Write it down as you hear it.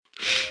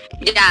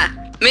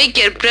Ya,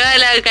 Maker, prueba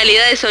la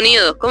calidad de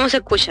sonido. ¿Cómo se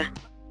escucha?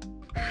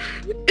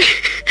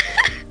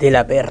 De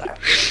la perra.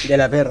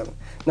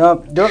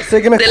 No, yo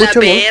sé que me De escucho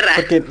la bien perra.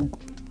 porque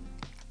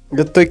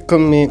yo estoy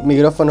con mi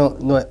micrófono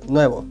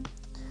nuevo.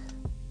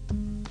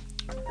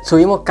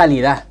 Subimos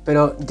calidad,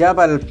 pero ya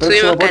para el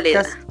próximo Subimos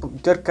calidad.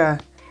 podcast Yorka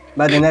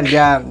va a tener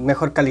ya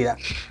mejor calidad.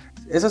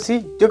 Eso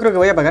sí, yo creo que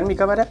voy a apagar mi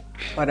cámara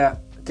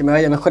para que me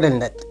vaya mejor el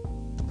net.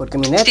 Porque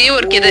mi net... Sí,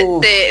 porque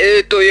te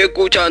estoy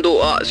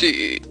escuchando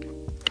así.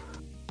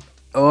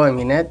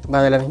 Mi net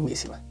va de la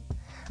mismísima.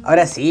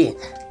 Ahora sí,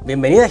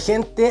 bienvenida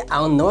gente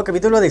a un nuevo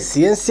capítulo de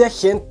Ciencia,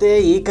 Gente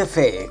y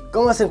Café.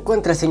 ¿Cómo se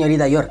encuentra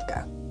señorita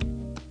Yorka?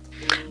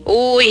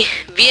 Uy,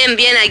 bien,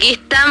 aquí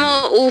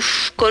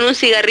estamos, con un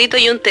cigarrito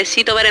y un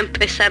tecito para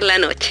empezar la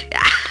noche.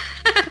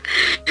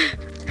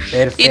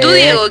 Perfecto. ¿Y tú,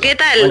 Diego, qué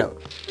tal? Bueno,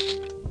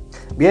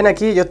 bien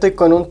aquí, yo estoy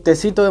con un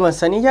tecito de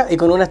manzanilla y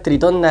con unas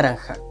tritón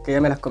naranja, que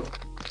ya me las comí.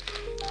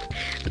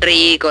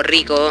 Rico.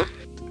 Rico.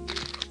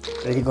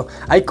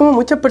 Hay como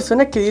muchas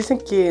personas que dicen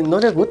que no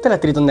les gusta la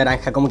tritón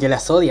naranja, como que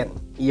las odian.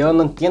 Y yo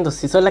no entiendo,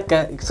 si son las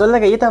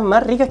galletas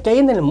más ricas que hay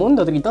en el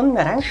mundo, tritón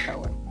naranja,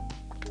 weón.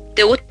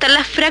 ¿Te gustan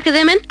las frac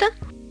de menta?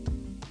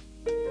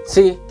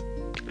 Sí,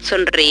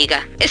 Son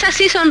ricas. Esas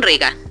sí son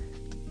ricas.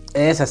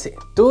 es así.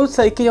 Tú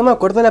sabes que yo me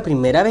acuerdo la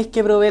primera vez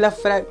que probé la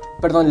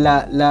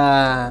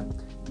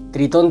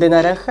tritón de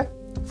naranja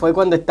fue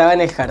cuando estaba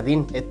en el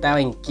jardín, estaba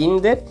en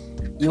kinder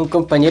y un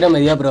compañero me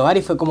dio a probar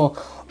y fue como,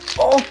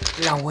 ¡oh,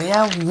 la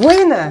wea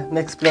buena! Me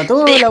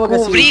explotó la boca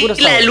así, Descubrí puro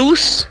la sabor.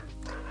 luz.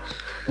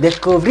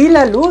 Descubrí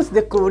la luz,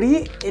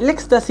 descubrí el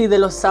éxtasis de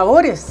los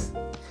sabores.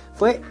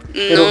 Fue,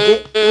 pero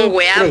qué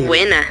Wea increíble.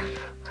 buena.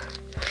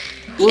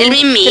 El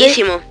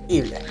mismísimo.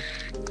 Increíble.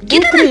 ¿Qué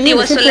tan Increíble,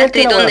 antiguas son las simplemente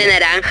una tritón de buena.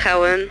 naranja,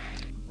 weón?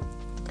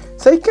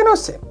 ¿Sabéis que no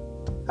sé?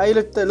 Ahí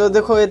los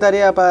dejo de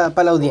tarea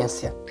para la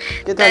audiencia.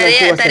 ¿Qué tan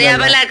antiguas Tarea serán?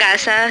 para la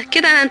casa.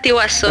 ¿Qué tan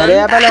antiguas son?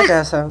 Tarea para la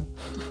casa.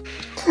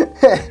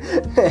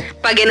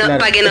 Para que no, Claro.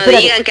 pa' que no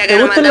Espérate, digan que ¿te acá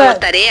no gustan mandamos la-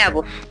 tarea,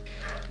 po.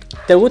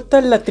 ¿Te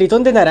gustan las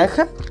tritón de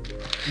naranja?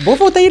 ¿Vos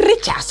votáis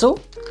rechazo?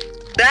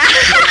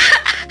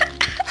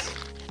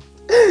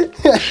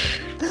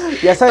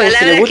 Ya sabes, si le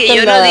Palabras que gustan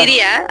yo no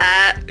diría.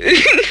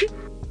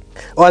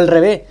 O al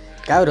revés,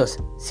 cabros,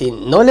 si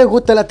no les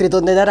gusta la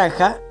tritón de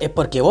naranja es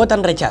porque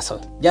votan rechazo.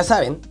 Ya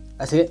saben,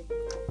 así que,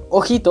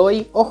 ojito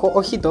hoy,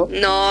 ojito.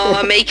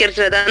 No, Maker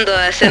tratando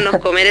de hacernos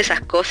comer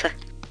esas cosas.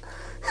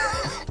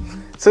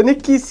 Son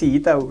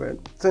exquisitas, weón.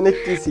 Son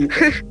exquisitas.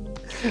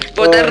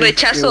 Votar Ay,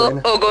 rechazo qué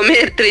bueno. o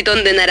comer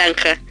tritón de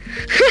naranja.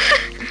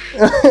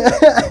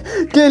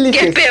 ¿Qué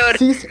eliges? ¿Qué es peor?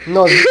 Sí,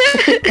 no.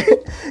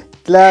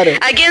 Claro.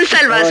 ¿A quién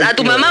salvas? Ay, ¿A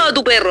tu qué mamá bueno. o a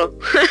tu perro?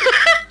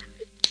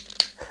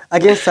 ¿A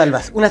quién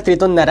salvas? ¿Unas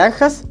tritón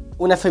naranjas?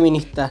 Una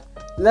feminista.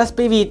 Las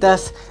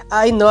pibitas.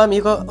 Ay no,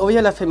 amigo,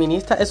 obvio la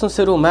feminista es un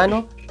ser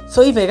humano.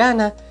 Soy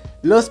vegana.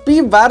 Los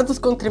pibardos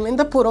con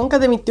tremenda poronga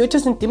de 28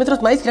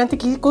 centímetros más grande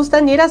que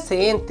Costanera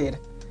Center.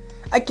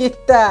 Aquí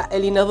está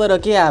el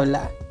inodoro que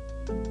habla.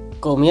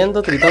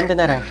 Comiendo tritón de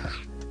naranja.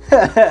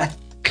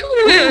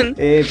 Weón.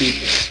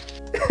 Épico.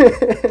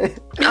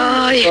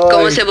 Ay, Ay.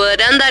 como se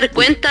podrán dar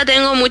cuenta,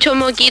 tengo muchos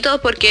moquitos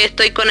porque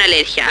estoy con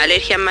alergias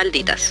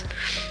malditas.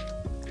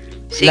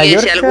 Así La que si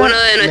Yorka alguno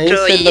de me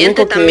nuestros dice el oyentes domingo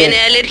que- también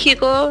es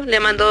alérgico, le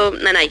mando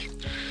nanay.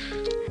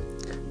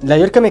 La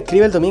Yorka me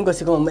escribe el domingo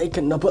así como,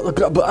 Maker, no puedo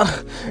grabar,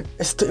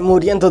 estoy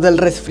muriendo del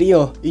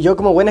resfrío. Y yo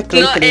como buena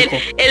esclavista No, le dijo,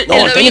 el no,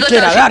 domingo tenés que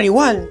estaba así. grabar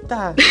igual.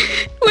 Ta.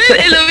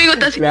 Bueno, el domingo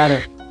está así. Claro,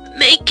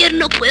 Maker,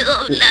 no puedo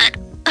hablar.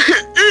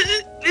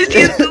 Me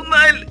siento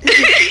mal.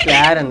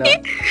 claro, no. La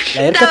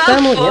Yorka estaba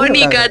Estaba muriendo,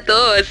 fónica, cabrón.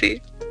 todo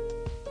así.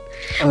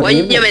 Horrible.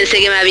 Oye, yo pensé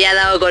que me había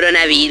dado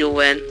coronavirus,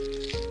 weón.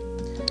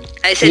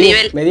 A ese Sí,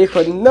 nivel. me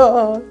dijo,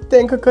 no,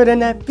 tengo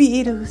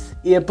coronavirus.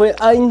 Y después,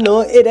 ay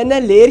no, eran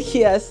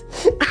alergias.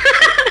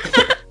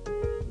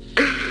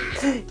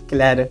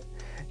 Claro,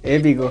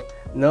 épico.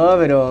 No,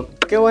 pero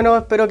qué bueno,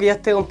 espero que ya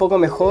esté un poco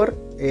mejor.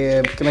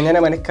 Que mañana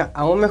amanezca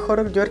aún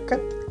mejor, Yorka.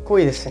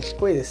 Cuídese.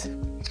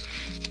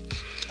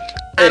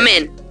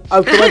 Amén.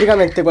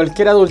 Automáticamente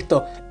cualquier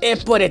adulto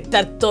es por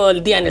estar todo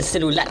el día en el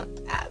celular.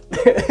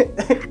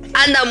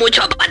 Anda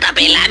mucho a pata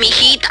pela,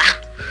 mijita.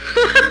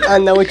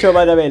 Anda mucho a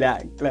pata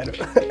pelada, claro.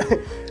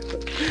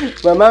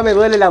 Mamá, me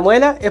duele la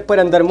muela, es por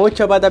andar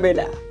mucho a pata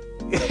pelada.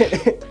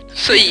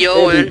 Soy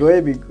yo, Épico, weón.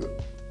 épico.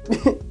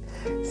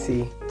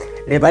 Sí.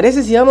 ¿Le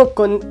parece si vamos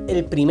con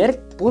el primer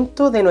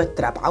punto de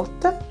nuestra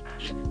pauta?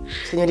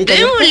 Señorita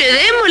Yorka?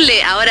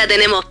 Démosle. Ahora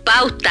tenemos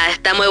pauta.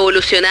 Estamos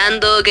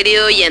evolucionando,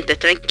 queridos oyentes.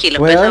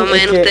 Tranquilos. Weón, Pensamos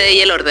es en que- ustedes y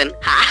el orden.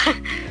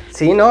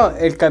 Sí, no,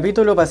 el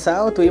capítulo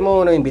pasado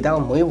tuvimos unos invitados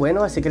muy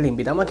buenos, así que les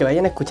invitamos a que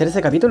vayan a escuchar ese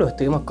capítulo.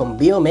 Estuvimos con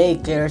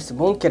Biomakers,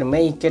 Bunker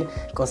Maker,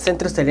 con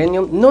Centro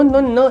Selenium. No,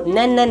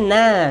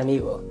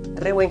 amigo.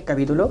 Re buen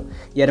capítulo.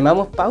 Y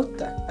armamos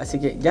pauta. Así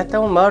que ya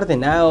estamos más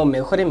ordenados,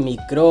 mejores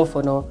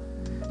micrófonos.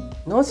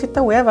 No, si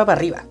esta weá va para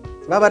arriba.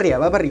 Va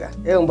para arriba.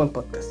 Es un buen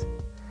podcast.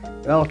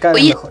 Y vamos cada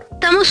vez Oye, mejor.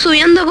 estamos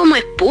subiendo como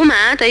espuma.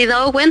 ¿Te has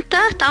dado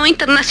cuenta? Estamos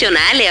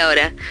internacionales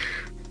ahora.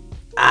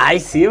 Ay,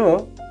 sí,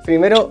 vos.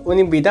 primero un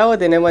invitado,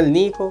 tenemos al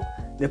Nico.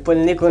 Después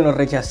el Nico nos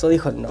rechazó,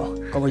 dijo, no,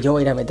 ¿cómo yo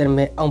voy a ir a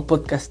meterme a un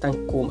podcast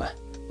tan kuma?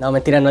 No,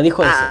 mentira, no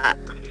dijo eso.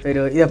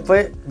 Pero, y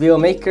después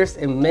Biomakers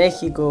en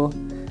México.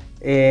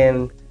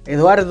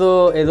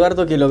 Eduardo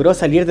que logró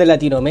salir de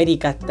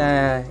Latinoamérica,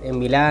 está en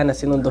Milán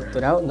haciendo un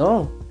doctorado.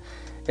 No,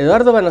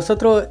 Eduardo para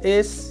nosotros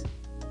es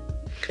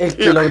el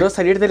que logró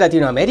salir de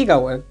Latinoamérica,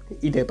 weón.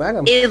 Y te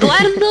pagan.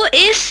 Eduardo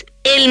es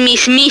el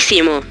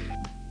mismísimo.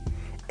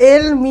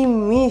 El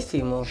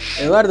mismísimo.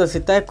 Eduardo, si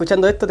estás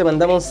escuchando esto, te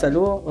mandamos un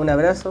saludo, un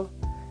abrazo.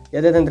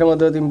 Ya te tendremos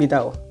todo tu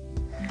invitado.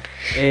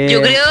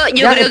 Yo creo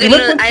que a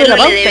él no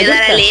le debe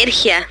dar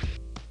alergia.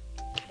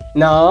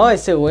 No,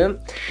 ese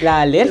weón.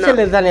 La alergia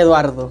les dan a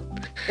Eduardo.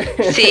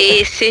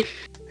 Sí.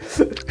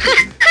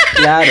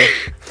 Claro.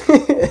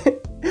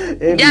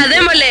 Ya,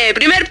 démosle,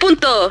 primer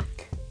punto.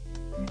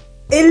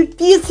 El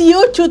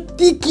 18,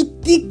 tiki.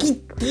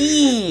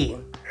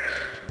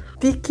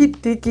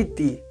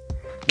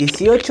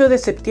 18 de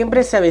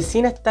septiembre se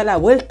avecina, está a la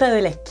vuelta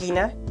de la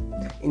esquina.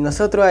 Y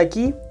nosotros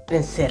aquí,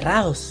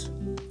 encerrados.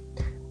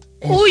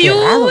 Uy.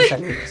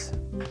 Amigos.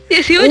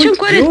 18 en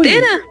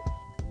cuarentena.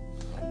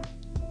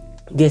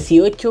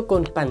 18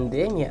 con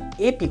pandemia.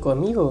 Épico,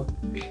 amigo.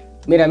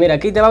 Mira,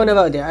 aquí te va una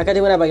paya. Acá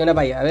tengo una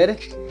paya. A ver.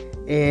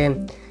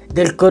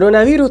 Del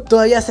coronavirus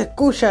todavía se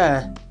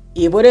escucha.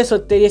 Y por eso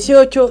este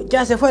 18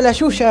 ya se fue a la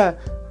yuya.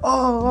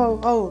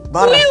 Oh.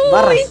 Barras.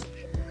 Barras.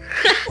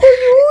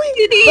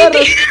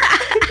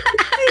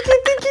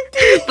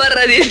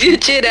 Barra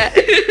 18era.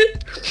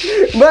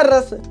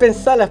 Barras,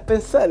 pensalas.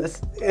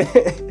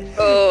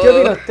 ¿Qué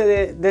opina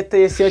usted de este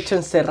 18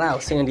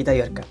 encerrado, señorita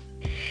Yorka?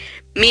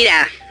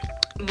 Mira,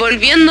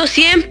 volviendo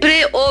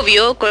siempre,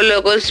 obvio, con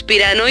lo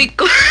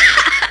conspiranoico.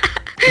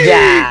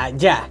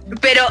 Ya.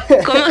 Pero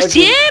como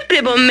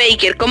siempre,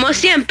 Bonmaker, como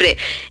siempre.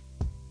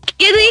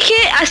 ¿Qué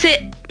dije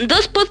hace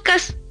 2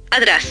 podcasts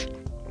atrás?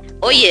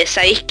 Oye,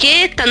 ¿sabéis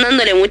qué? Están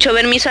dándole mucho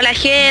permiso a la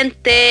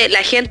gente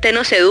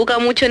no se educa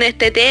mucho en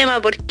este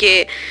tema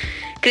porque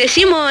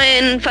crecimos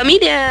en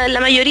familia, la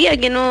mayoría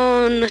que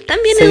no están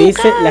bien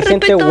educadas la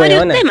gente respecto a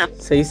varios temas.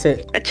 Se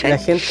dice, ¿cachai? La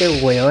gente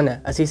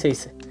hueona, así se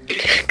dice.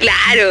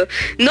 Claro,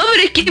 no,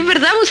 pero es que es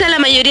verdad, o sea, la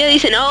mayoría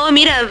dicen, oh,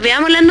 mira,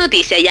 veamos las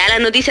noticias, ya las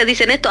noticias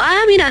dicen esto,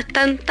 mira,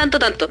 están tanto.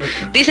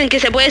 Dicen que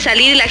se puede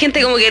salir y la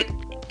gente como que,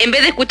 en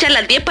vez de escuchar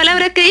las 10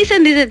 palabras que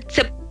dicen,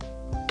 se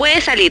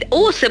puede salir,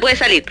 se puede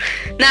salir,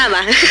 nada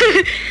más,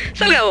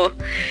 salgamos.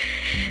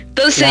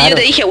 Entonces claro, yo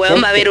te dije,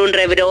 weón, va a haber un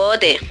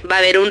rebrote,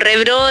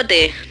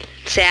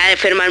 se va a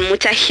enfermar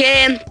mucha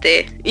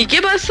gente. ¿Y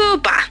qué pasó?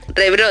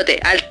 Rebrote,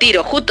 al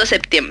tiro, justo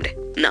septiembre.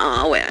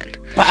 No, weón.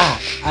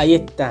 Ahí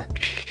está.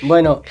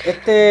 Bueno,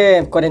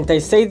 este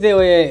 46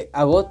 de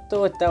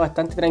agosto está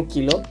bastante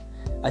tranquilo.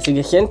 Así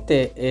que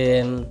gente,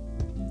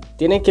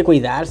 tienen que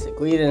cuidarse,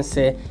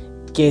 cuídense.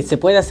 Que se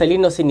pueda salir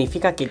no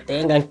significa que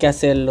tengan que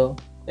hacerlo.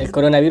 El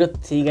coronavirus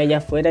sigue allá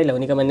afuera y la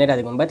única manera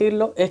de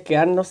combatirlo es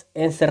quedarnos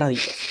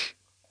encerraditos.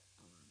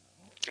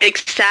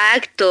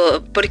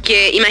 Exacto,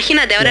 porque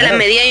imagínate, ahora las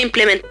medidas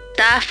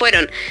implementadas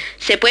fueron,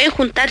 se pueden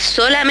juntar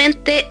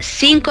solamente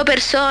 5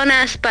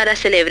 personas para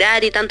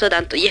celebrar y tanto,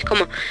 y es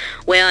como,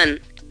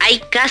 weón, hay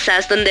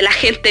casas donde la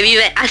gente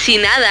vive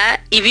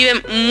hacinada y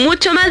viven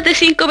mucho más de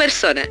 5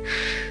 personas.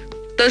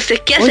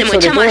 Entonces, ¿qué hacemos?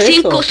 ¿Echamos a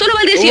 5 solo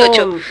al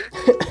 18?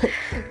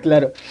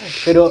 Claro,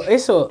 pero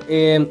eso,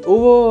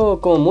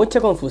 hubo como mucha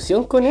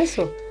confusión con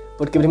eso.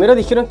 Porque primero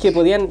dijeron que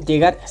podían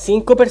llegar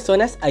 5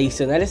 personas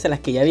adicionales a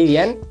las que ya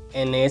vivían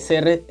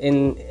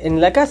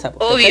en la casa.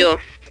 Obvio.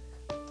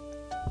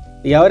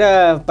 Y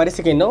ahora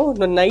parece que no es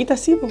nadita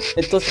así.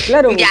 Entonces,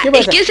 claro, ya, ¿qué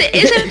pasa? Es que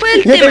ese fue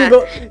el tema.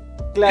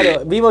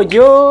 Claro, vivo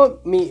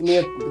yo,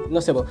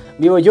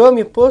 vivo yo,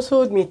 mi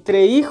esposo, mis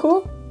 3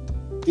 hijos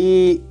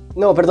y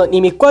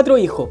mis 4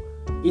 hijos.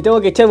 Y tengo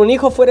que echar un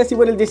hijo fuera así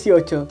por el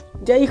 18.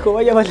 Ya, hijo,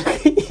 vaya para la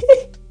calle.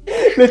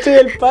 Lo estoy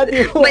al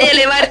patio. Vaya a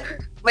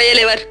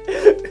elevar.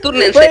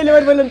 Túrnense. Vaya a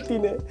elevar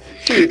Valentina.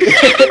 Sí.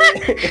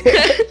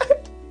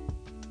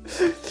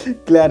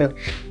 Claro.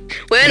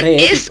 Bueno,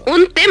 es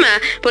un tema,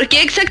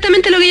 porque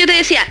exactamente lo que yo te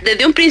decía.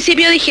 Desde un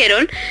principio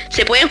dijeron,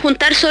 se pueden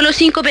juntar solo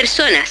 5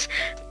 personas.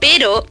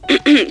 Pero,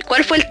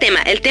 ¿cuál fue el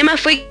tema? El tema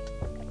fue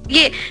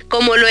que,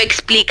 como lo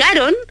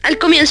explicaron al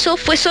comienzo,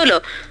 fue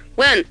solo,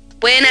 bueno,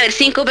 pueden haber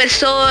 5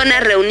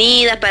 personas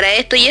reunidas para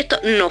esto y esto.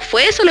 No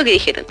fue eso lo que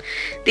dijeron.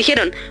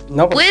 Dijeron,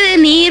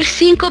 pueden ir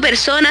 5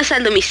 personas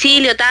al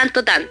domicilio,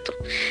 tanto.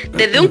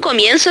 Desde un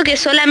comienzo que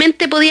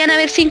solamente podían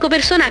haber 5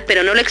 personas,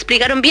 pero no lo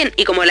explicaron bien.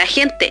 Y como la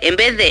gente, en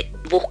vez de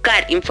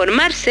buscar,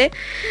 informarse,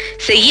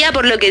 seguía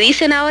por lo que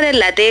dicen ahora en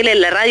la tele,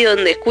 en la radio,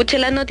 donde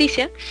escuchen las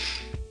noticias,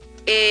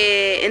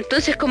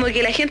 entonces como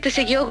que la gente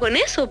se quedó con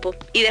eso, po.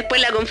 Y después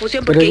la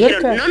confusión porque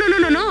dijeron,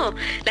 no,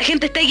 la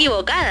gente está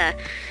equivocada,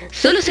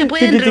 solo se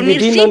pueden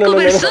reunir 5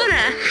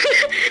 personas.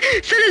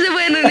 Solo se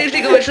pueden reunir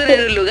 5 personas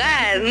en un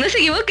lugar, no se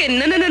equivoquen,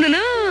 no.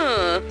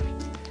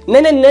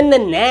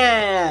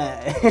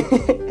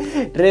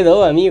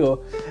 Redo,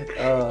 amigo.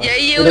 Y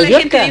ahí llegó la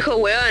gente y dijo,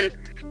 weón,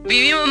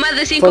 vivimos más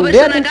de 5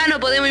 personas acá, no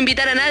podemos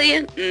invitar a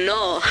nadie.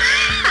 No.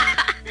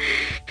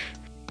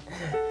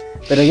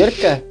 Pero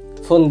Yorka,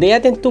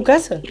 fondéate en tu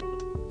casa.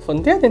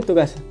 Fondéate en tu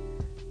casa.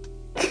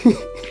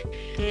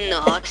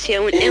 No, si es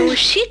un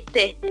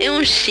chiste. ¿Es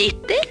un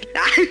chiste?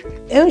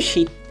 Es un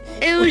shit.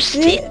 ¿Es un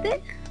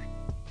chiste?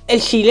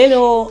 ¿El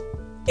chileno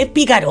es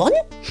picarón?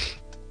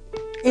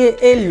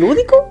 ¿Es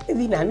lúdico? ¿Es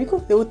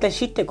dinámico? ¿Le gusta el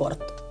chiste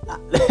corto?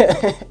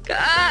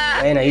 Ah,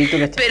 Bueno, ahí tú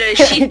cachai. pero el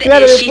chiste,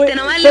 Claro, el después chiste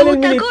nomás le sale el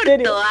gusta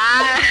ministerio. corto.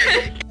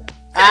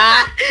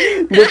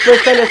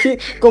 Después sale así,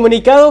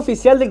 comunicado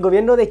oficial del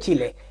gobierno de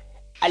Chile.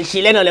 Al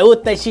chileno le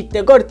gusta el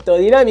chiste corto,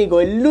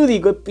 dinámico, el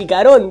lúdico, el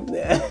picarón.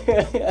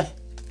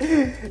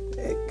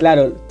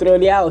 Claro,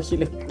 troleado,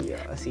 giles,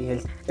 así,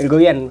 el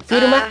gobierno.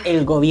 Firma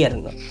el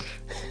gobierno.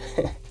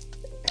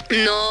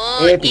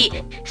 No, Épico.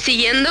 y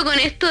siguiendo con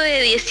esto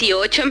de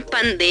 18 en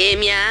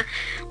pandemia,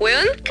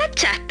 weón,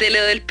 ¿cachaste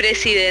lo del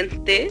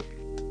presidente?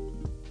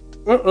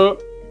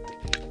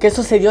 ¿Qué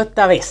sucedió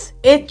esta vez?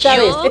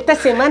 Esta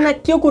semana,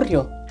 ¿qué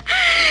ocurrió?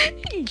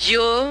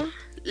 Yo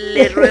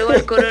le ruego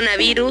al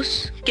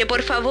coronavirus que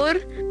por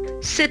favor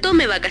se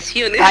tome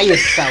vacaciones. Ay,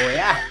 esa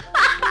weá.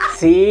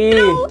 Sí,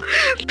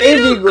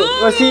 pero épico,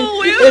 ¿cómo, así,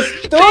 weón?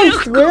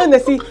 stonks, weón,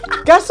 así,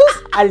 casos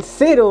al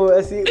cero,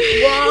 así,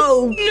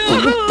 wow.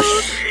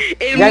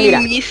 No, Ya, mira.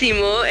 el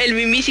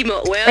mismísimo,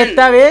 weón.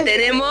 Esta vez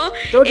tenemos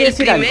tengo que el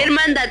decir primer algo.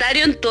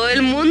 mandatario en todo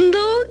el mundo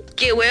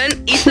que,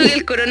 weón, hizo que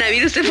el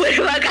coronavirus se fuera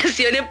de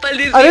vacaciones para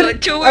el A ver,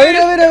 18, weón.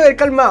 a ver,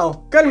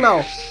 calmado.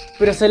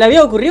 ¿Pero se le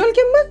había ocurrido a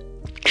alguien más?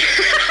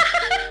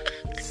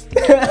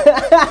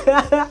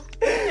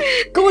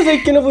 ¿Cómo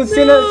sabéis que no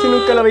funciona si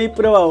nunca lo habéis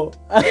probado?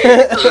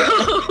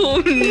 Oh,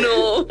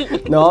 no.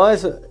 No,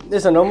 eso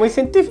no es muy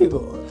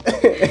científico.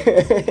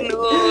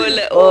 No,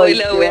 la Ay,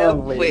 qué wea buena.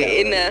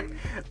 buena.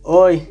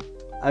 Hoy,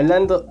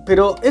 hablando...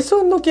 Pero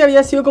eso no que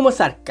había sido como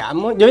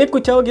sarcasmo. Yo había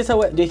escuchado que esa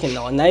wea... Yo dije,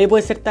 no, nadie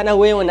puede ser tan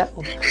ahueonado.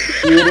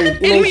 Y me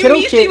El dijeron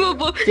mismísimo,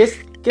 po.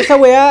 que esa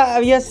weá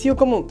había sido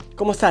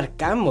como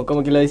sarcasmo,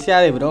 como que lo decía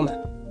de broma.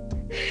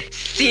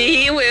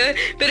 Sí, weón.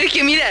 Pero es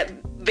que mira,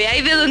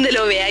 veáis de donde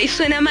lo veáis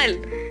suena mal.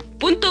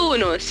 Punto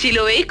 1, si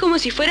lo veis como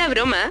si fuera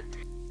broma,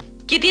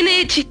 ¿qué tiene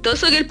de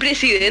chistoso que el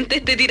presidente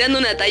esté tirando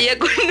una talla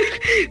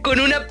con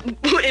una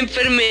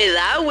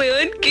enfermedad,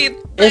 weón? Que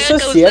Eso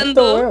es causando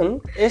cierto,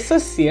 weón. Eso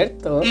es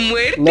cierto.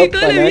 muerte y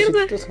toda para la nada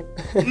mierda. chistoso.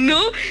 No,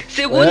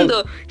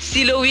 segundo,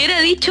 si lo hubiera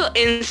dicho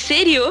en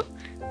serio,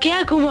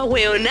 queda como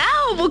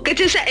ahueonado, porque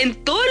o sea, en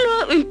todos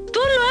los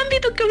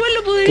ámbitos que weón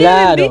lo podría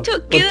Claro, haber dicho,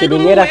 queda porque como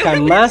Piñera ahueonado.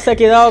 jamás se ha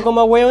quedado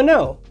como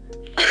ahueonado.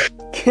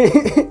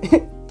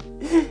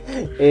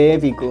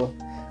 Épico.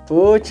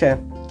 Pucha.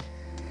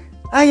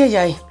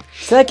 Ay.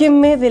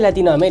 Sáquenme de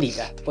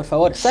Latinoamérica, por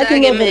favor.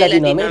 Sáquenme de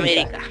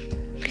Latinoamérica.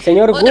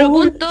 Señor Otro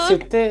Google, punto- si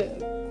usted...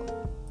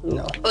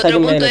 No, Otro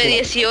sáquenme punto de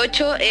Latinoamérica.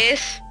 18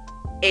 es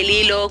el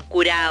hilo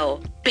curado.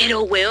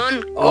 Pero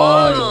weón,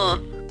 Ay. ¿cómo?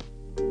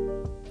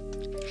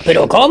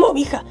 ¿Pero cómo,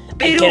 mija?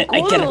 ¿Pero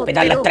hay que cómo?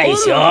 respetar las ¿Pero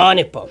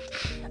tradiciones, po.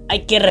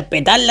 Hay que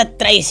respetar las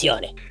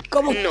tradiciones.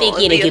 ¿Cómo usted No,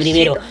 quiere que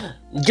Diosito. primero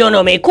yo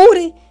no me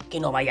cure, que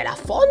no vaya a la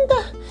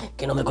fonda,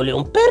 que no me colee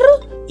un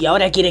perro, y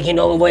ahora quiere que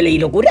no vuele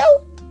hilo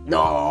curado?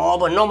 No,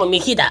 pues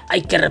mijita,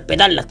 hay que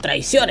respetar las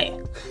tradiciones.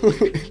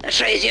 Las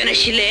tradiciones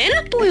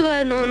chilenas, pues,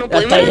 no Las podemos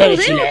tradiciones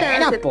retroceder,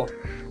 chilenas, po.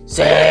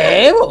 Sí,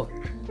 po.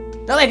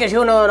 No ves que si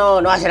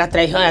uno no hace las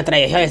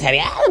tradiciones se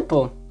vienen,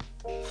 po.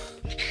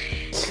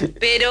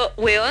 Pero,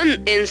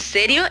 weón, en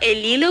serio,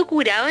 el hilo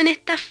curado en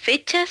estas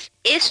fechas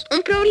es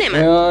un problema.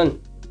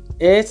 Weón,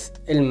 es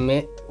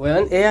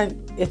weón, es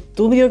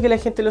estúpido que la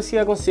gente lo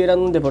siga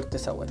considerando un deporte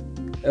esa weón.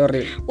 Es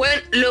horrible. Weón,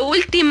 lo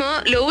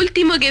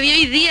último que vi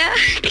hoy día,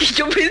 que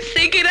yo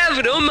pensé que era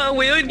broma,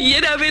 weón, y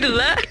era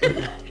verdad,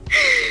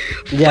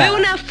 Ya. fue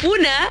una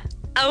funa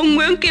a un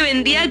weón que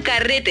vendía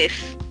carretes.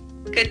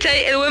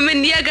 ¿Cachai? El weón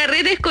vendía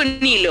carretes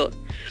con hilo.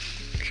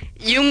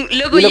 Y un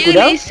loco ¿Hilo llega y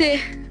curado? le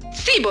dice...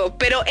 Sí, po,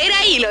 pero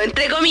era hilo,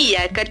 entre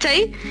comillas,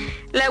 ¿cachai?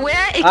 La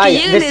weá es que Ah, ya.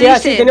 llega y le Decía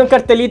dice... así, tenía un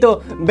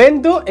cartelito,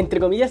 vendo, entre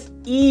comillas,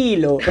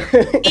 hilo.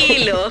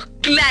 Hilo,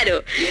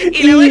 claro.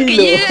 Y la weá es que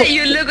Hilo. llega y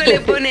un loco le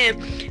pone...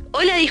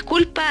 Hola,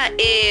 disculpa,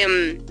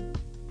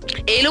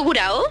 ¿hilo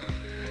curado?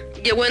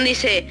 Y el weón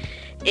dice...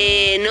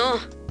 No,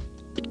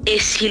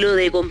 es hilo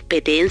de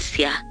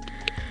competencia.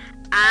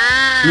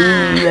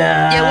 Ah,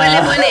 y el weón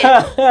le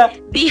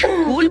pone...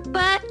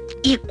 Disculpa,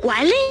 ¿y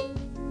cuál es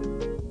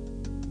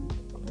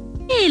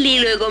el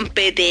hilo de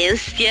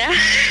competencia?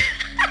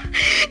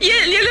 y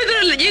el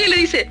otro llega y le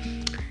dice,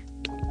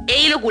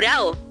 es hilo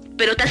curado,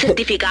 pero está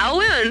certificado,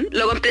 weón.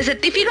 Lo compré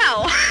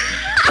certificado.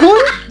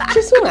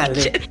 Concha su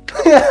madre.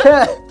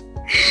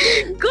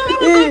 ¿Cómo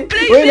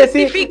compré Bueno, sí,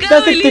 certificado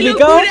está el hilo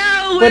certificado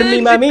curado, por weón? mi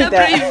Si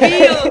mamita. está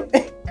prohibido.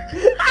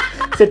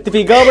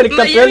 Certificado por el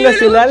campeón Miami me lo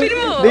nacional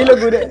confirmó. de hilo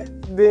curado.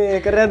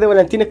 De carreras de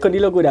volantines con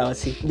hilo curado,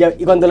 sí. Ya,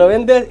 y cuando lo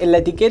vendes en la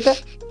etiqueta,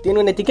 tiene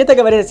una etiqueta que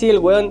aparece así el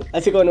weón,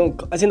 así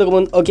haciendo como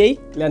un ok,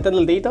 levantando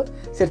el dedito,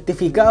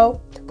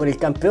 certificado por el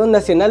campeón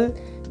nacional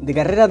de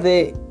carreras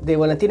de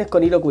volantines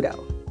con hilo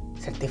curado.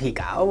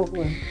 Certificado,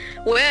 weón.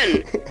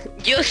 Weón,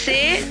 yo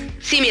sé,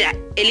 sí, mira,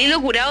 el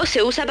hilo curado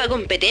se usa para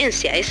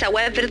competencia, esa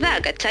weá es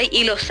verdad, ¿cachai?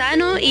 Y lo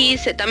sano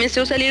también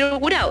se usa el hilo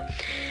curado.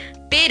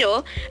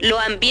 Pero los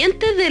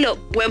ambientes de los...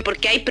 Weón,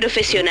 porque hay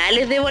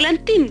profesionales de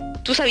volantín.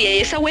 ¿Tú sabías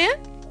esa weá?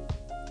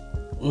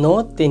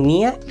 No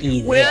tenía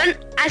idea. Weón,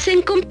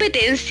 hacen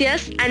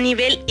competencias a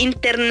nivel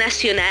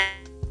internacional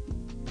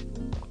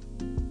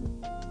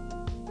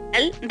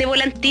de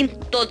volantín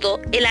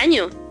todo el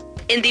año,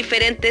 en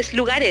diferentes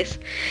lugares.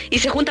 Y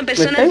se juntan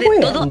personas de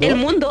todo el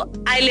mundo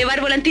a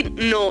elevar volantín.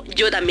 No,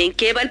 yo también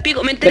quedé pa'l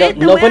pico. Me enteré. Pero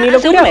no con hilo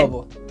curado,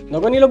 po.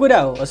 No con hilo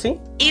curado, ¿o sí?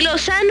 Hilo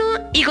sano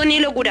y con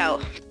hilo curado.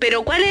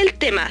 Pero ¿cuál es el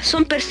tema?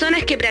 Son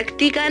personas que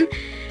practican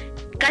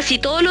casi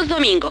todos los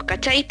domingos,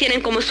 ¿cachai?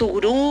 Tienen como su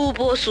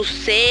grupo, su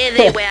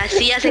sede, weas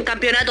así, hacen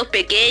campeonatos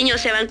pequeños,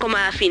 se van como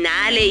a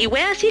finales y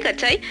weas así,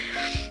 ¿cachai?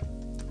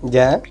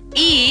 Ya.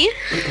 Y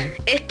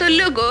estos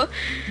locos,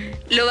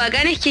 lo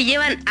bacán es que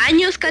llevan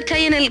años,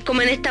 ¿cachai?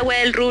 Como en esta wea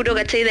del rubro,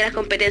 ¿cachai? De las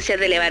competencias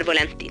de elevar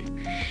volantín.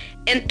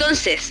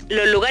 Entonces,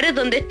 los lugares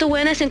donde estos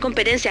weones hacen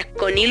competencias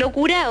con hilo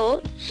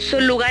curado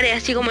son lugares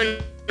así como en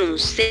un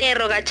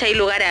cerro, ¿cachai?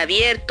 Lugares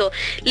abiertos,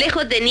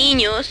 lejos de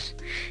niños,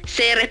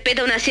 se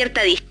respeta una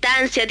cierta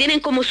distancia, tienen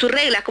como sus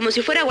reglas, como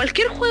si fuera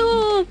cualquier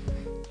juego.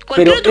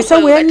 Pero esa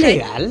weá es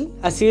legal,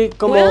 así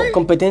como ¿weón?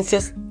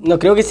 Competencias, no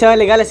creo que sea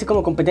legal así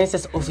como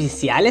competencias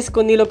oficiales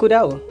con hilo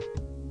curado.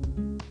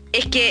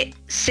 Es que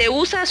se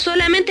usa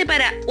solamente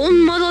para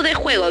un modo de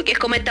juego, que es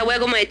como esta weá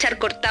como de echar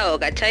cortado,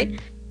 ¿cachai?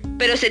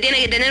 Pero se tiene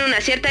que tener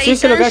una cierta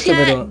distancia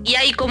pero... y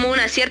hay como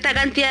una cierta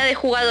cantidad de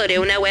jugadores,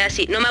 una weá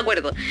así, no me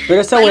acuerdo.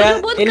 Pero esa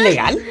weá es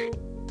legal.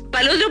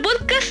 Para el otro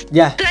podcast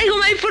ya traigo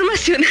más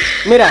información.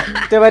 Mira,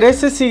 ¿te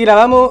parece si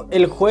grabamos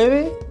el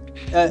jueves?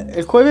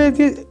 El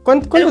jueves,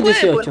 ¿cuándo es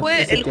 18?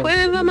 El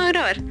jueves vamos a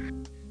grabar.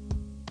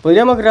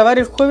 Podríamos grabar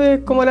el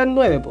jueves como a las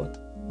 9, pues.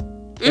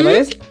 ¿Te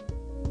parece?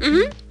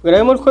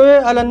 Grabemos el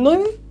jueves a las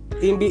 9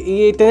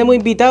 y tenemos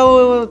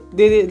invitados,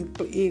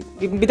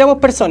 invitamos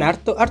personas,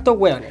 hartos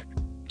hueones.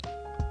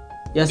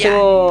 Y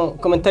hacemos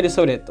comentarios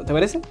sobre esto, ¿te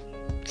parece?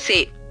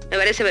 Sí, me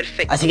parece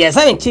perfecto. Así que ya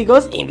saben,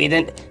 chicos,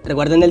 inviten,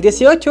 recuerden el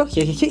 18,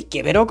 jejeje,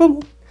 que pero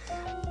cómo.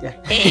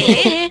 Ya.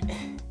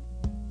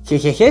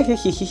 Jejeje,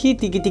 jijiji,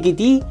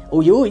 tiqui,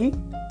 uy, uy.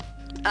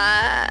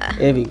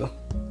 Épico.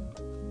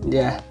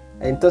 Ya,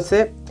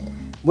 entonces,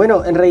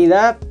 bueno, en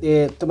realidad,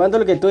 tomando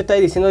lo que tú estás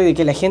diciendo de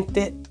que la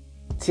gente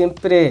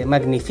siempre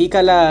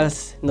magnifica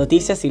las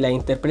noticias y las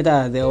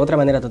interpreta de otra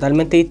manera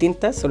totalmente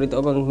distinta, sobre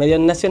todo con medios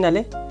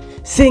nacionales,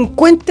 ¡se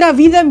encuentra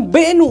vida en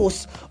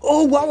Venus!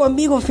 ¡Oh, wow,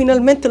 amigos!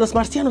 Finalmente los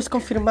marcianos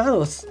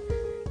confirmados.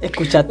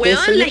 ¿Escuchaste weón,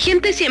 eso? La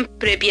gente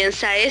siempre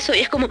piensa eso y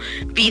es como,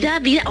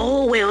 vida,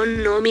 oh,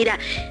 weón, no, mira,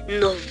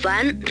 nos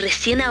van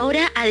recién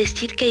ahora a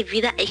decir que hay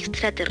vida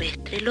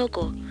extraterrestre,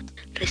 loco.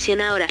 Recién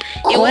ahora.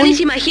 Igual y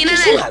se imaginan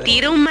al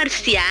tiro un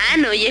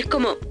marciano y es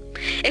como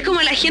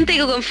la gente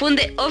que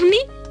confunde ovni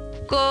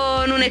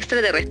con un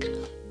extraterrestre.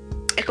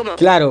 Es como...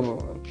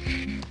 Claro.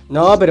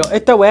 No, pero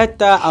esta weá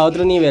está a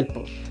otro nivel,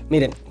 po.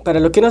 Miren, para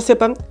los que no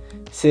sepan,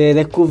 se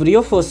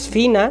descubrió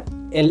fosfina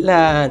en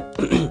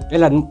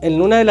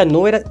una de las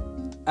nubes.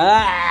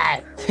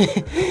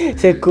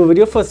 Se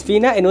descubrió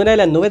fosfina en una de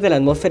las nubes de la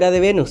atmósfera de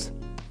Venus.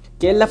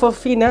 ¿Qué es la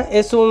fosfina?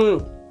 Es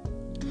una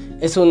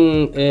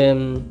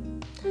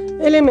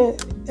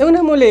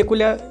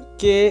molécula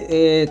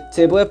que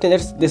se puede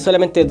obtener de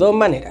solamente dos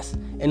maneras: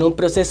 en un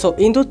proceso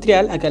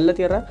industrial acá en la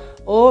Tierra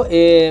o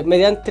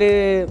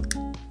mediante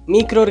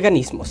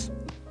microorganismos.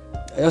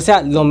 O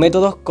sea, los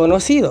métodos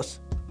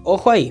conocidos.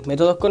 Ojo ahí,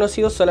 métodos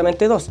conocidos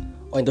solamente dos: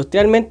 o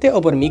industrialmente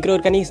o por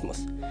microorganismos.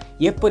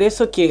 Y es por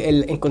eso que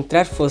el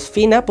encontrar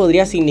fosfina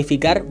podría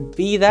significar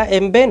vida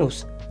en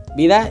Venus,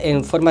 vida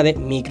en forma de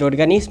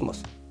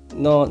microorganismos.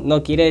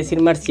 No quiere decir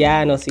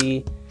marcianos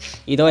y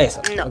todo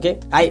eso, no. ¿ok?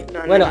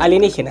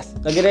 Alienígenas,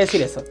 no quiere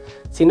decir eso,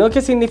 sino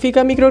que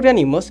significa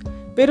microorganismos,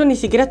 pero ni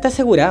siquiera está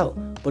asegurado,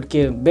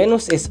 porque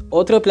Venus es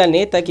otro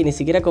planeta que ni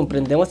siquiera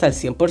comprendemos al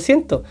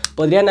 100%.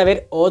 Podrían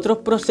haber otros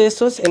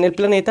procesos en el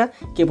planeta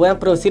que puedan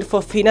producir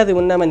fosfina de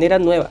una manera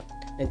nueva.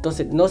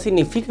 Entonces no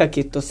significa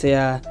que esto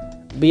sea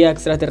vida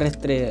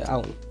extraterrestre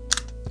aún.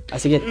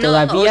 Así que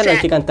todavía no hay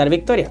que cantar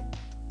victoria.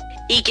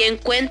 Y que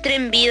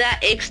encuentren vida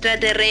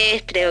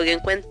extraterrestre o que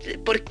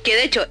encuentren... Porque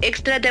de hecho,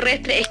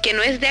 extraterrestre es que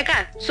no es de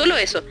acá, solo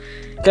eso.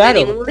 Claro,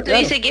 ningún momento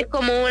dice que es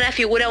como una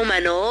figura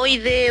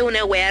humanoide,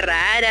 una wea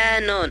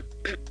rara, no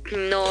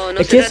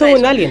es que eso es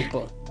un alien,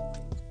 po.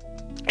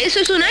 Eso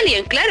es un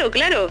alien, claro,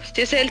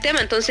 si ese es el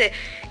tema, entonces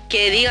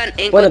que digan...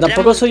 Bueno,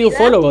 tampoco soy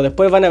ufólogo,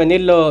 después van a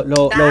venir los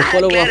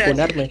ufólogos a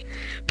funarme.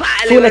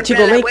 Fui una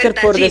chico maker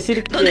por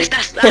decir que... ¿Dónde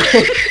estás?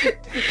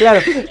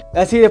 Claro,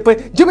 así después,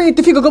 yo me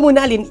identifico como un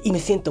alien y me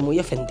siento muy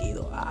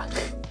ofendido.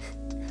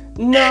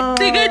 No.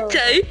 ¿Te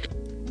cachai?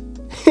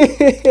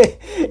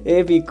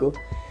 Épico.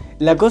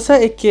 La cosa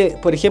es que,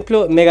 por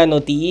ejemplo, Mega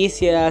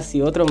Noticias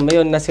y otros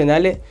medios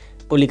nacionales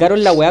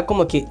publicaron la weá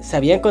como que se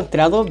había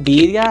encontrado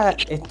vida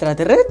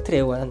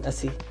extraterrestre, weón,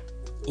 así.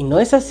 Y no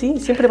es así,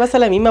 siempre pasa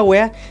la misma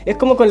weá. Es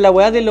como con la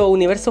weá de los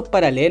universos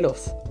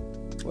paralelos.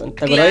 Bueno,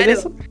 ¿te acordáis de Claro.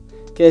 eso?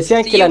 Que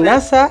decían Sí, que la weón.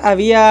 NASA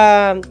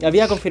había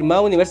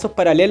confirmado universos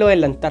paralelos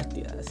en la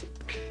Antártida. Así.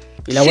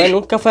 Y la weá Sí.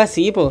 nunca fue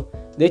así, po.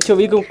 De hecho,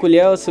 vi que un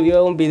culiado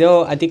subió un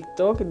video a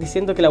TikTok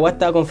diciendo que la weá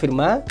estaba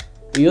confirmada.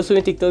 Y yo subí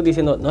un TikTok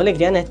diciendo, no le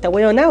crean a esta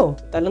weá o nada,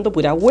 está hablando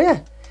pura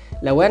weá.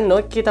 La weá no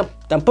es que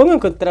tampoco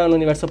encontraron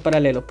universos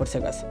paralelos, por si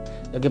acaso.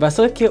 Lo que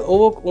pasó es que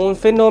hubo un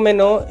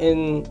fenómeno,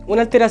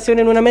 una alteración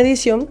en una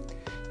medición,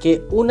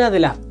 que una de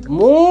las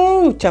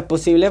muchas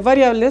posibles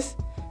variables,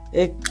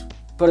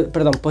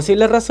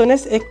 posibles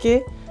razones es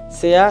que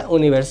sea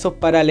universos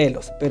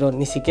paralelos, pero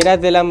ni siquiera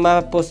es de las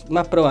más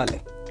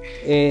probables.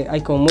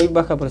 Hay como muy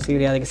baja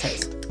posibilidad de que sea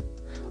eso.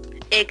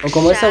 Exacto. O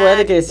como esa weá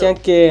de que decían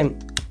que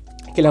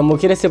las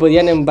mujeres se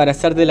podían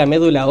embarazar de la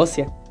médula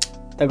ósea.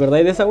 ¿Te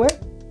acordáis de esa weá?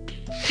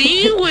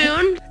 Sí,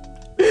 weón.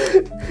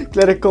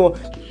 Claro, es como,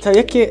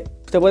 ¿sabías que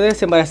te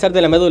puedes embarazar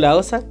de la médula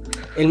ósea?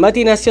 El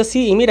Mati nació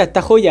así y mira,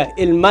 esta joya,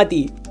 el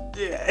Mati.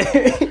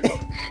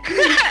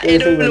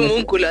 Era un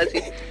homúnculo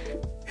así.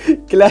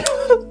 Claro.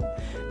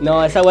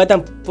 No, esa weá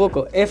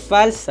tampoco. Es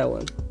falsa,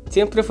 weón.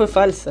 Siempre fue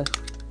falsa.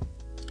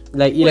 Y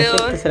la Weón.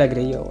 gente se la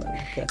creyó, weón.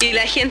 Y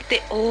la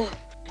gente,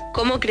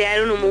 ¿cómo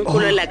crear un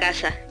homúnculo en la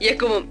casa? Y es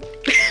como,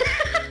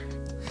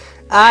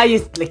 Ay,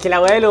 es que la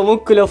weá del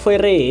homúnculo fue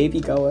re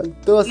épica, weón.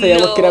 Todos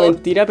sabíamos No. que era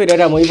mentira, pero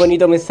era muy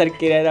bonito pensar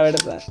que era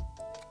verdad.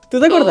 ¿Tú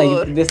te acordás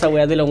Oh. de esa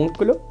weá del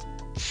homúnculo?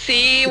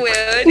 sí, weón.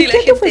 ¿En Y la qué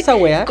año gente, fue esa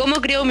weá? ¿cómo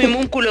creo mi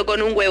homúnculo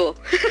con un huevo?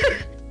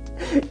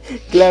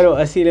 Claro,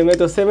 así le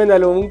meto semen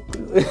al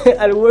homúnculo,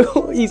 al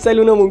huevo y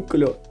sale un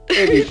homúnculo.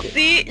 Épico.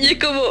 Sí, y es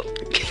como,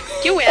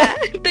 ¿qué weá?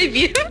 ¿Estáis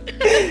bien?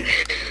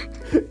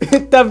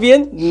 ¿Estás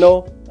bien?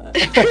 No.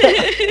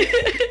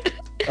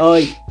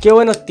 Ay, qué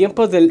buenos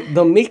tiempos del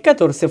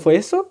 2014, ¿fue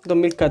eso?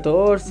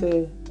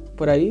 2014,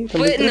 por ahí. Fue,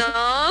 2013.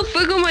 no,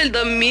 fue como el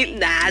 2000,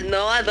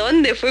 no, ¿a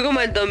dónde? Fue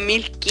como el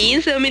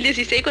 2015,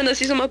 2016 cuando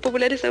se hizo más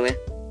popular esa weá.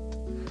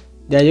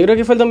 Ya, yo creo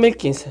que fue el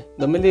 2015.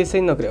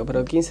 2016 no creo,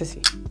 pero 15 sí.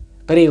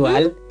 Pero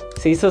igual,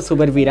 se hizo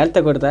súper viral, ¿te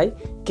acordáis?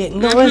 Que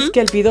no, Ujú. es que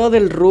el video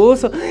del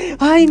ruso.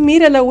 Ay,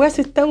 mira, la weá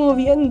se está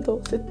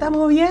moviendo. Se está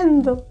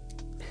moviendo.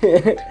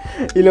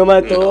 Y lo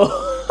mató.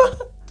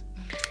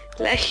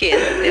 La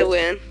gente,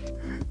 weón.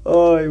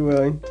 Ay,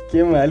 weón.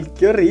 Qué mal,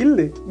 qué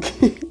horrible.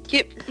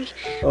 ¿Qué?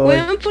 Ay.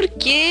 Weón, ¿por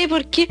qué?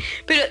 ¿Por qué?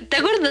 Pero, ¿te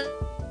acuerdas?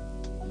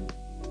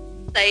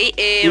 Ahí,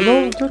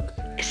 No,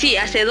 sí,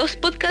 hace 2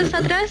 podcasts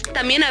atrás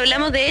también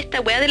hablamos de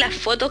esta weá de las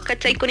fotos,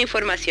 ¿cachai? Con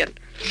información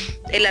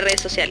en las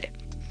redes sociales.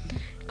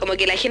 Como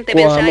que la gente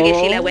 ¿Cómo? pensaba que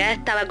si la weá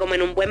estaba como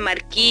en un buen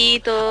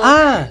marquito,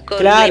 Ah, con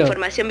la claro.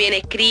 información bien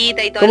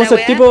escrita y toda Como la esos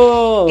weá.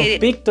 tipos que-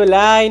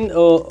 Pictoline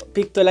o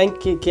Pictoline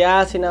que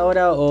hacen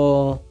ahora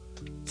o...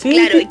 Sí,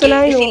 Claro,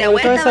 Pictoline que si la o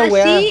weá toda estaba esa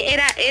weá. así,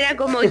 era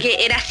como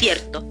que era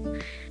cierto.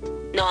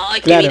 No,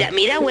 es que Claro.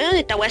 mira, weón,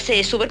 esta weá se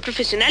ve súper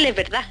profesional, es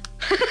verdad.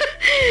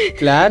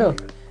 Claro.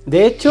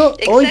 De hecho,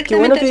 hoy qué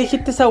bueno que Exactamente así.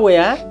 dijiste esa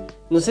weá.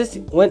 No sé si...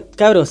 Bueno,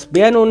 cabros,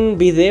 vean un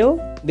video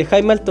de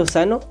Jaime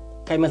Altozano.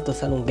 Jaime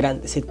Altozano, un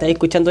grande. Si estáis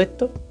escuchando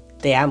esto,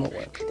 te amo,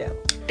 weón. Te amo.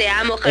 Te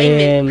amo,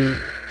 Jaime.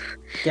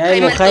 Te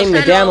amo, Jaime, te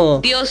Altozano, amo.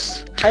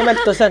 Dios. Jaime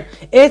Altozano.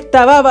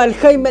 Esta baba al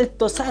Jaime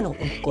Altozano.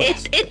 Un corazón.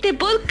 Este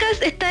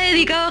podcast está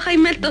dedicado a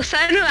Jaime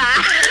Altozano.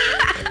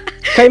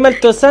 Jaime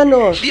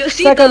Altozano,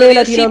 Diosito, sácame de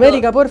Diosito.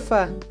 Latinoamérica,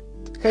 porfa.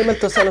 Jaime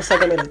Altozano,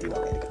 sácame de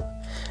Latinoamérica.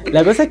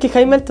 La cosa es que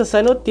Jaime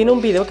Altozano tiene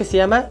un video que se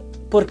llama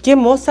 ¿por qué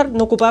Mozart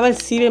no ocupaba el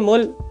si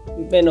bemol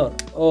menor?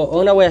 O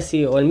una wea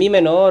así, o el mi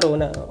menor, o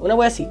una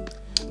wea así.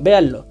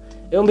 Véanlo.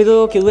 Es un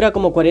video que dura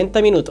como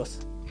 40 minutos.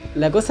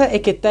 La cosa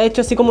es que está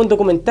hecho así como un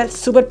documental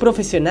súper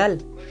profesional.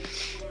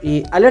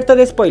 Y alerta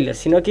de spoiler,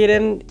 si no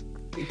quieren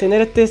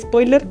tener este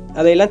spoiler,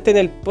 adelanten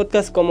el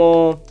podcast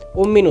como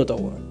 1 minuto,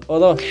 weón. O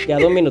 2, ya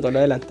 2 minutos, lo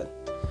adelantan.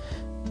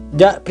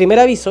 Ya, primer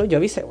aviso, yo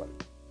avisé, weón.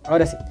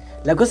 Ahora sí.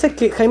 La cosa es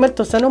que Jaime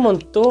Altozano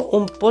montó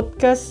un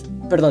podcast,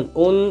 perdón,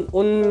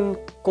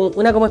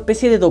 una como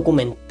especie de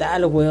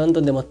documental, weón,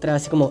 donde mostraba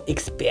así como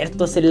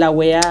expertos en la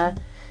weá.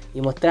 Y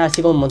mostraba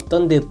así como un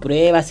montón de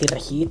pruebas y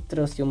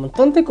registros y un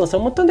montón de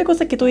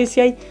cosas que tú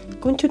decías,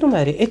 concha de tu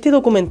madre, este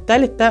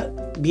documental está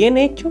bien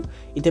hecho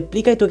y te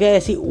explica y tú quedas a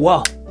decir,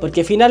 wow,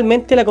 porque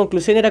finalmente la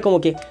conclusión era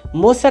como que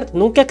Mozart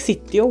nunca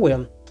existió,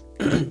 weón.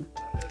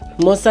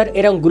 Mozart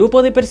era un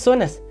grupo de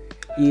personas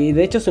y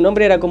de hecho su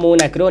nombre era como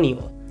un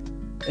acrónimo.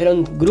 Era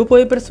un grupo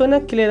de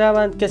personas que le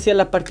daban, que hacían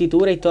las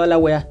partituras y toda la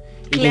weá.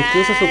 Y que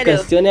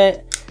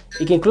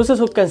incluso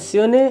sus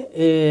canciones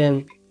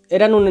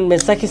eran un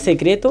mensaje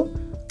secreto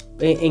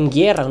en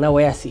guerra, una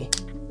wea así.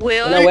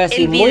 Weón, Una wea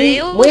así, el muy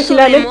video muy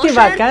sobre agiladamente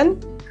Mozart, bacán.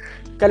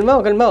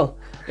 Calmado.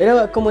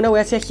 Era como una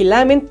wea así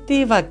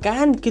agiladamente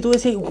bacán, que tú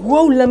decías,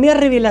 wow, la mía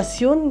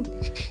revelación.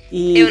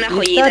 Y, Es una y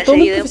joyita estaba ese todo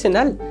muy video.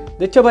 profesional.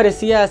 De hecho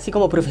aparecía así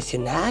como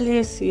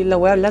profesionales y la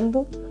wea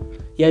hablando.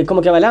 Y ahí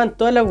como que avalaban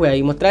todas las weas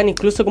y mostraban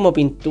incluso como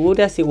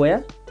pinturas y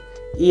weas.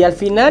 Y al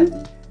final,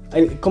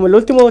 como en los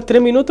últimos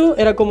 3 minutos,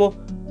 era como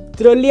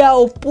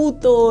troleado,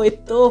 puto,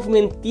 es todo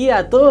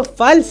mentira, todo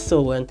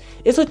falso, weón.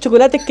 Esos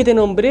chocolates que te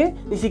nombré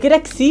ni siquiera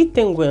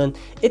existen, weón.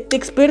 Este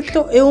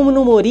experto es un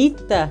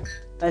humorista.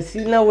 Así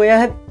una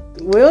weá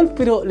weón,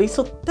 pero lo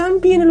hizo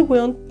tan bien el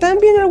weón,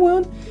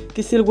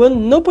 que si el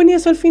weón no ponía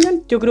eso al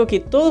final, yo creo que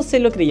todos se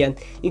lo creían.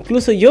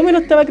 Incluso yo me lo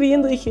estaba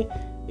creyendo, dije,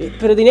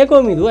 pero tenía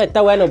como mi duda,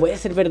 esta weá no puede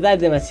ser verdad,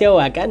 es demasiado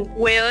bacán.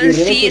 Weón,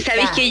 sí,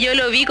 sabéis que yo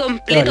lo vi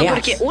completo,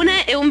 porque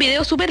es un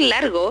video súper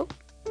largo.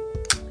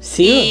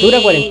 Sí,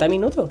 dura 40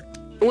 minutos.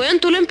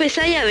 Weón, tú lo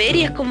empezáis a ver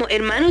y es como,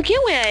 hermano, ¿qué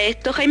wea es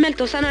esto? Jaime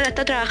Altozano ahora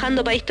está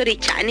trabajando para History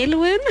Channel,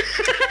 weón.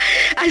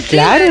 Así,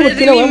 claro,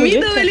 porque así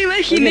mismito me lo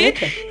imaginé.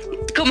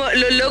 Como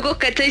los locos,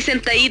 ¿cachai?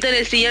 Sentaditos en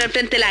el sillón al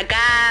frente de la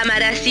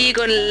cámara, así,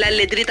 con las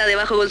letritas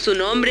debajo con su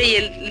nombre y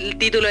el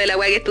título de la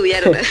weá que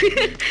estudiaron, así.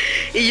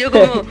 Y yo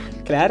como,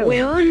 claro.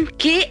 Weón,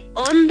 ¿qué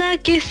onda?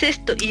 ¿Qué es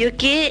esto? Y yo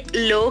qué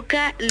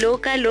loca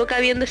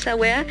viendo esa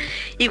weá.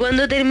 Y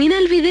cuando termina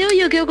el video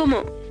yo quedo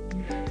como,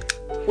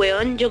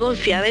 weón, yo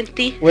confiaba en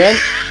ti. Weón,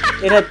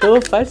 era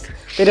todo falso.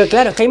 Pero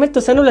claro, Jaime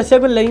Altozano lo hacía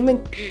con la misma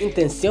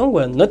intención,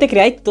 weón. No te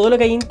creáis todo lo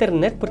que hay en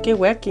internet, porque hay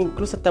weas que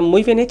incluso están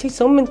muy bien hechas y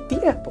son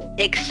mentiras, po.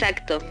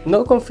 Exacto.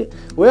 No confío.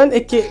 Weón,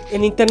 es que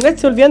en internet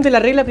se olvidan de la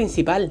regla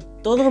principal.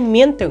 Todos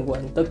mienten,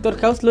 weón. Doctor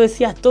House lo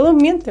decía, todos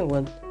mienten,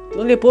 weón.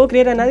 No le puedo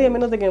creer a nadie a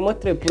menos de que me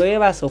muestre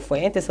pruebas o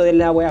fuentes o de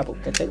la wea, po,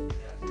 ¿cachai?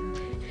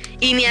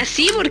 Y ni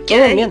así, porque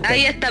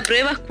hay hasta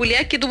pruebas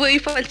culiadas que tú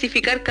podés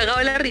falsificar cagado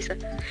de la risa.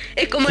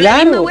 Es como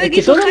la misma weá que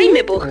hizo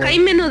Jaime, pues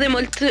Jaime nos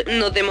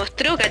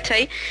demostró,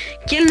 ¿cachai?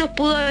 Que él nos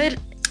pudo haber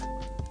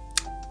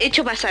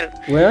hecho pasar.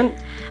 Weón,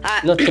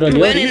 nos troleó.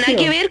 Bueno, nada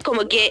que ver,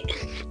 como que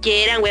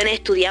eran weones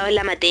estudiados en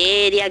la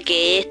materia,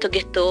 que esto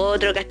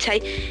otro,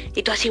 ¿cachai?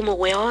 Y tú así como,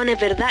 weón, es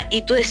verdad.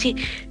 Y tú decís,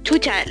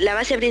 chucha, la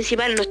base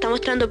principal no está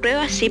mostrando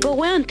pruebas, sí, pues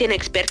weón, tiene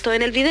expertos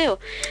en el video.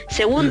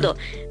 Segundo,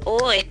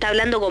 está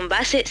hablando con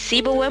base,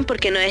 sí, pues weón,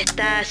 porque no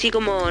está así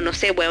como, no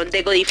sé, weón,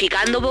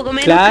 decodificando poco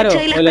menos, claro,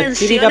 ¿cachai? Las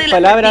canciones,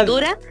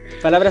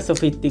 palabras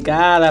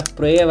sofisticadas,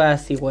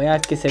 pruebas y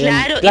weas que se ven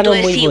planos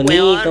muy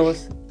bonitos. Weón,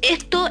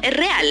 esto es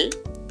real.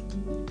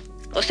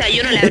 O sea,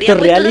 yo no le habría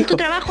puesto tanto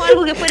trabajo a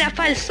algo que fuera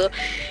falso.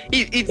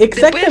 Y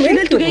después al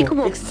final tú quedas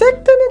como...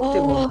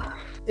 Exactamente.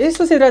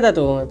 Eso se trata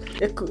todo.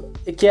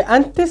 Es que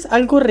antes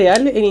algo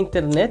real en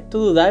internet tú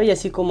dudabas y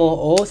así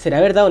como,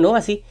 ¿será verdad o no?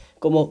 Así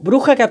como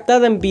bruja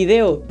captada en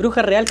video,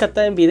 bruja real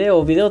captada en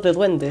video, videos de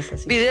duendes.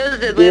 Así. Videos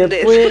de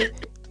duendes. Y después,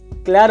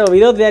 claro,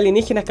 videos de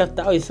alienígenas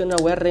captados y eso es una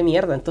weá re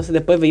mierda. Entonces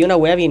después veía una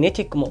weá bien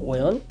hecha y es como,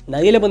 weón,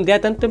 nadie le pondría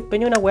tanto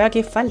empeño a una weá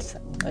que es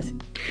falsa. Así.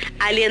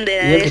 Alien de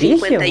edad de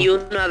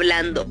 51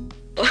 hablando.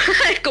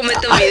 Es como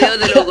estos videos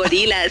de los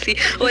gorilas, así.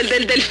 O el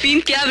del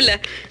delfín que habla.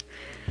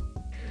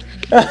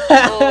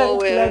 Weón,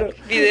 claro.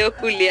 Video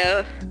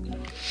culiado.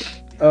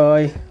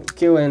 Ay,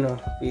 qué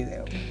bueno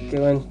video, qué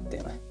buen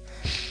tema.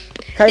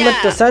 Jaime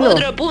Altozano,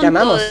 otro punto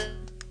llamamos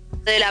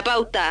de la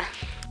pauta.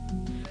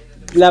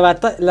 La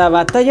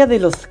batalla de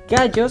los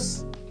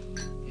gallos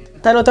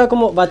está anotado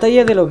como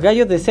batalla de los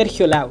gallos de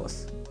Sergio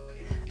Lagos.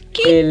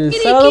 El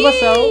sábado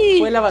pasado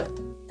fue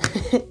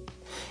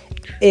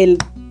el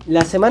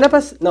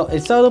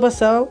sábado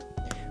pasado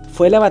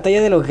fue la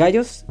batalla de los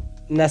gallos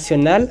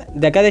nacional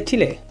de acá de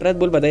Chile. Red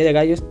Bull, batalla de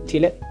gallos,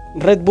 Chile.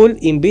 Red Bull,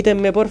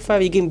 invítenme porfa,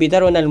 vi que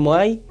invitaron al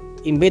Moai,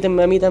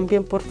 invítenme a mí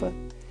también porfa.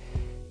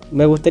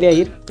 Me gustaría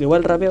ir,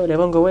 igual rápido, le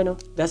pongo bueno,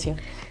 gracias.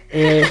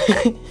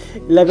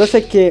 La cosa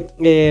es que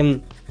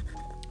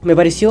me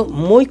pareció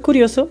muy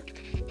curioso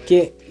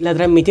que la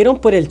transmitieron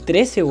por el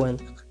 13, weón.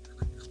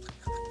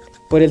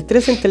 Por el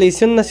 13 en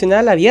televisión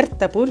nacional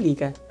abierta,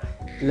 pública.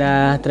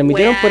 La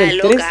transmitieron por el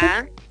 13.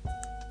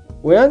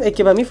 Weón, es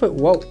que para mí fue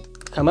wow.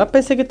 Jamás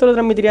pensé que esto lo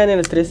transmitirían en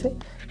el 13.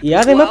 Y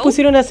además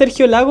pusieron a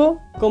Sergio Lago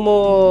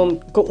como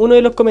uno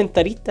de los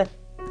comentaristas.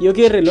 Yo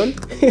quedé reloj.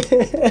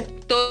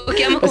 Todos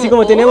quedamos así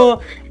como tenemos...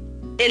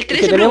 El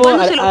 13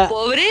 preocupándose los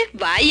pobres,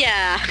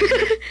 vaya.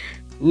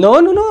 No,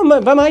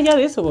 va más allá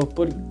de eso.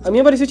 A mí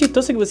me pareció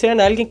chistoso que pusieran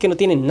a alguien que no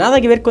tiene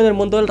nada que ver con el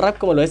mundo del rap,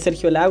 como lo es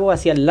Sergio Lago,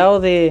 hacia al lado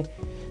de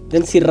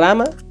MC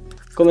Rama,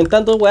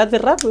 comentando weas de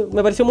rap.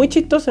 Me pareció muy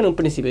chistoso en un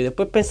principio. Y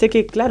después pensé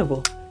que,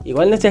 claro,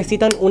 igual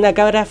necesitan una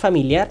cabra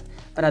familiar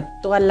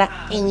para todas las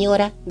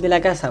señoras de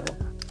la casa.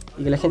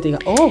 Y que la gente diga,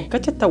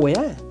 cacha esta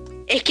wea.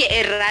 Es que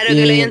es raro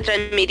que lo hayan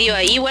transmitido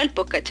ahí igual,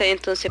 pues, ¿cachai?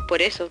 Entonces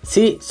por eso.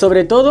 Sí,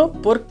 sobre todo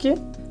porque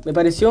me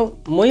pareció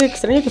muy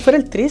extraño que fuera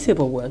el 13,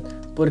 pues, weón.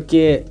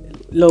 Porque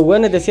los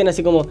weones decían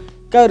así como,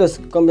 cabros,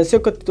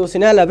 convención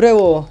constitucional,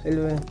 apruebo,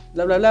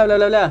 bla bla bla bla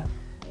bla bla.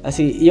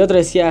 Así, y otro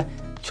decía,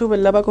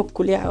 chúpenla Pacos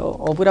culiao,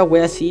 o pura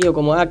wea así, o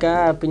como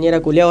acá,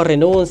 Piñera culiao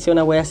renuncia,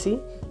 una wea así.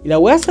 Y la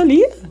wea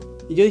salía.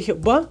 Y yo dije,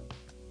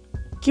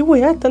 ¿qué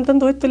wea? ¿Están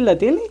dando esto en la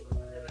tele?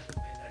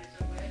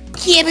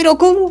 ¿Qué? ¿Pero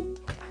cómo?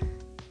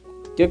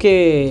 Yo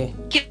que...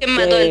 ¿Quién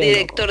mató al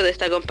director de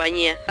esta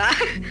compañía?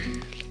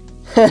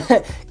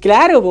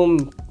 Claro,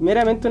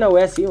 meramente una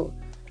wea así,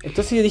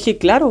 Entonces yo dije,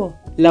 claro,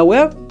 la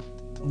wea,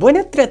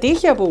 buena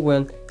estrategia,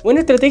 weón.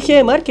 Buena estrategia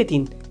de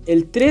marketing.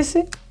 El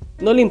 13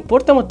 no le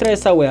importa mostrar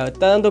esa wea.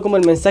 Está dando como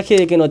el mensaje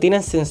de que no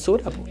tienen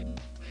censura,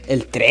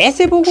 El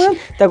 13, weón.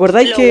 ¿Te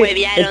acordáis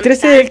que el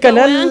 13 del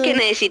canal... Weón, que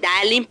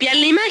necesitaba limpiar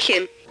la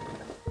imagen.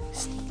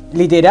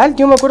 Literal,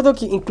 yo me acuerdo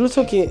que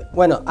incluso que,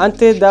 bueno,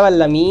 antes daban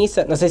la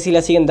misa, no sé si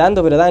la siguen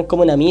dando, pero daban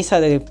como una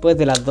misa después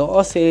de las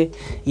 12.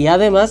 Y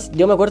además,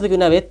 yo me acuerdo que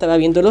una vez estaba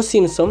viendo Los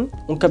Simpsons,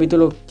 un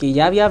capítulo que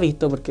ya había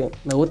visto, porque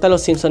me gustan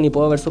Los Simpsons y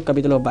puedo ver sus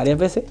capítulos varias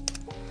veces,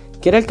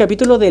 que era el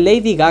capítulo de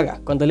Lady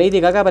Gaga, cuando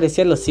Lady Gaga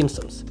aparecía en Los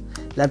Simpsons.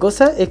 La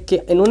cosa es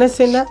que en una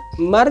escena,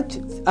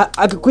 Marge...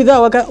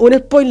 cuidado acá, un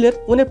spoiler.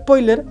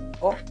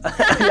 Oh,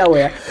 la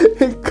wea.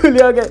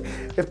 Cuidado acá,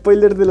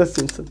 spoiler de Los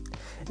Simpsons.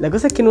 La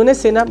cosa es que en una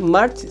escena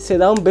Marge se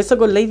da un beso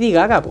con Lady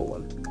Gaga, po,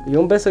 weón. Y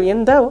un beso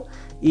bien dado.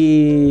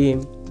 Y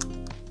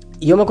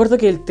yo me acuerdo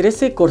que el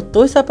 13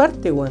 cortó esa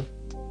parte, weón.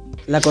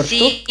 La cortó.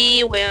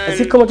 Sí, weón.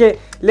 Así es como que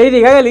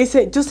Lady Gaga le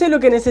dice, yo sé lo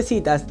que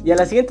necesitas. Y a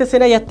la siguiente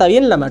escena ya está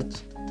bien la Marge.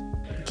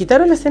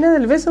 Quitaron la escena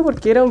del beso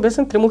porque era un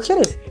beso entre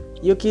mujeres.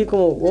 Y yo quedé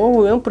como, oh,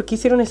 weón, ¿por qué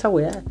hicieron esa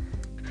weá?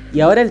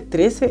 Y ahora el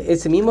 13,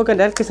 ese mismo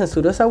canal que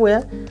censuró esa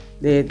weá,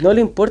 no le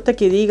importa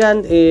que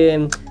digan...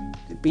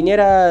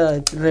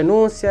 Piñera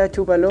renuncia,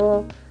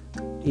 chúpalo.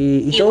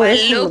 Y todo igual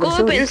eso.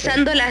 Loco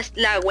pensando las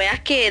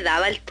weas que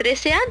daba el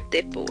 13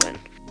 antes, pues bueno.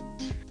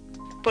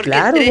 Porque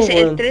claro,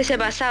 el 13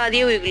 pasaba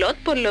Diego y Glot,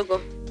 por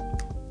loco.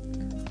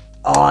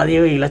 Oh,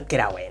 Diego y Glot que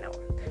era bueno.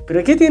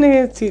 ¿Pero qué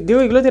tiene? Si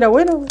Diego y Glot era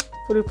bueno,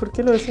 ¿por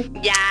qué lo decís?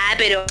 Ya,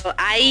 pero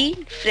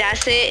hay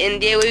frase en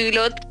Diego y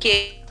Glot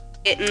que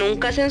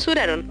nunca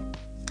censuraron.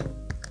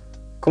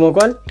 ¿Cómo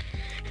cuál?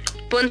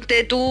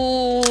 Ponte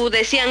tú,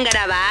 decían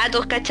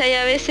garabatos, ¿cachai?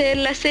 A veces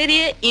en la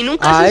serie y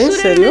nunca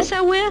censuraron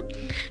esa wea.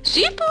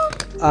 Sí, po.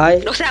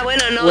 Ay, o sea,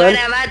 bueno, no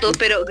garabatos,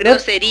 pero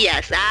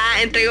groserías,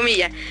 entre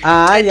comillas.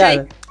 ¿cachai?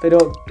 Ya, pero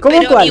 ¿cómo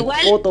pero cuál?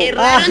 Igual Poto. es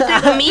raro,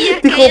 entre comillas,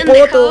 que hayan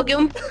dejado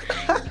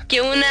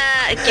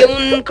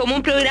como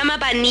un programa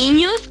para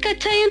niños,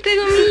 ¿cachai? Entre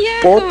comillas,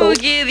 Poto. como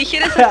que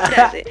dijera esa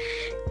frase.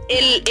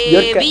 El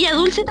Villa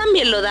Dulce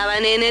también lo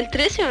daban en el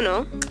 13, ¿o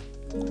no?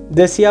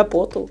 Decía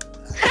poto.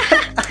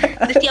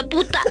 Decía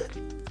puta.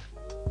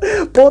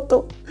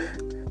 Poto.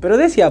 Pero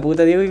decía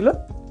puta, Diego y Glot.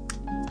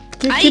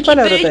 ¿Qué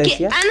palabra te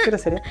decía? ¿Qué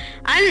sería?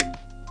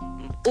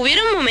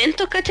 Hubieron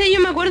momentos, ¿cachai? Yo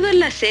me acuerdo en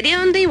la serie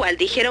donde igual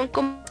dijeron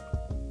como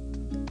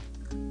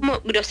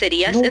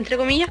groserías, entre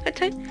comillas,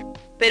 ¿cachai?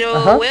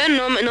 Pero, weón,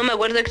 no me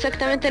acuerdo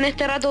exactamente en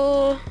este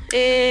rato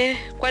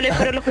cuáles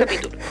fueron los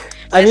capítulos.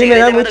 A mí me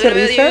da mucha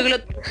risa.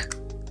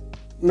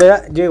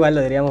 Yo igual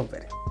lo deberíamos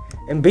ver.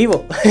 En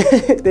vivo.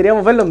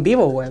 Deberíamos verlo en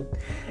vivo, weón.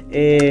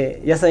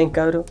 Ya saben,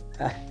 cabros.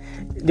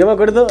 Yo me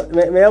acuerdo,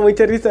 me da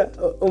mucha risa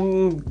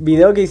un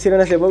video que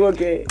hicieron hace poco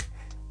que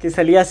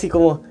salía así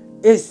como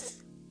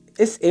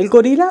 ¿Es el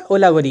gorila o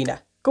la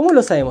gorila? ¿Cómo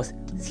lo sabemos?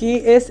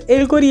 Si es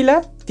el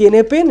gorila,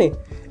 tiene pene.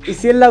 Y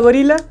si es la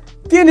gorila,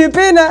 tiene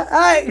pena.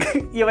 ¡Ay!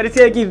 Y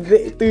aparecía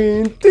XD.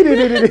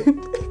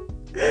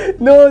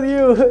 No,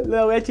 Diego,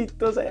 la wea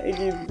chistosa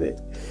XD.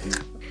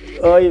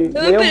 Ay,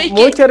 me dio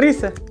mucha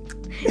risa.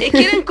 Es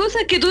que eran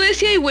cosas que tú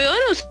decías, weón,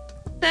 o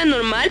sea,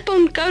 normal para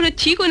un cabro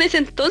chico en ese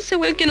entonces,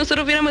 weón, que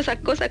nosotros viéramos esas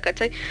cosas,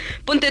 ¿cachai?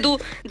 Ponte tú,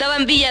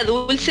 daban Villa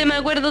Dulce, me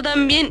acuerdo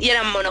también, y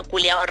eran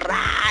monoculeados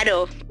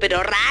raros,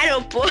 pero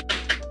raros, po.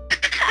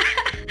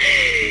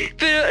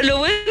 Pero lo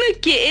bueno es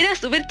que era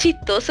súper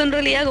chistoso en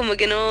realidad, como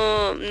que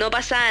no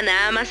pasaba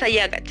nada más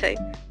allá, ¿cachai?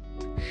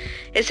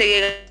 Ese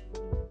que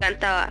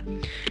cantaba,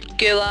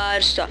 qué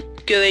garza,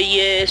 qué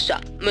belleza,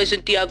 me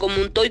sentía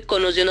como un toy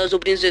conociendo a su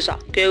princesa,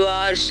 qué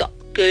garza,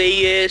 qué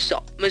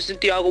belleza, me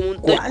sentía como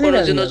un toy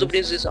conociendo a su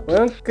princesa.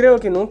 Weón, creo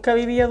que nunca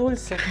vivía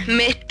Dulce.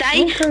 Me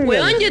estáis,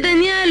 weón, yo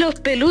tenía los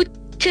peluches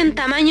en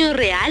tamaño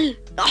real.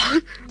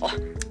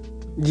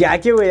 Ya,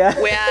 qué weá.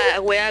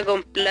 Weá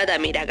con plata,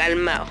 mira,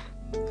 calmado.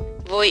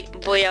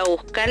 Voy a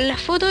buscar la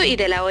foto y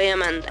te la voy a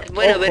mandar.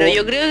 Bueno, pero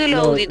yo creo que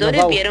los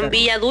auditores vieron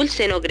Villa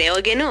Dulce, no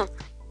creo que no.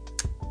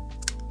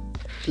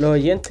 Los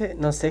oyentes,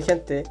 no sé,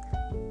 gente.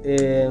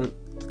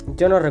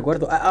 Yo no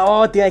recuerdo.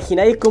 ¿Te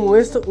imagináis como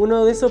eso?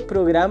 Uno de esos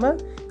programas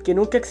que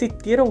nunca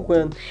existieron,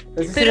 weón.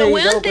 No sé pero si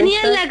weón,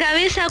 tenían la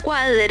cabeza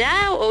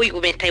cuadrada. Uy,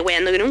 me estáis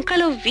weando que nunca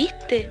los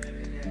viste.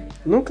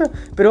 Nunca.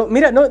 Pero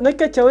mira, no he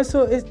cachado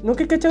eso.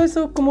 Nunca he cachado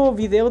eso como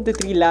videos de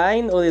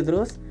Treeline o de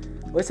Dross.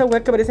 O esas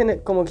weas que aparecen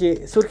como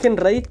que surgen en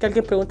Reddit que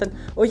alguien preguntan,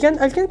 oigan,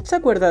 ¿alguien se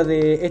acuerda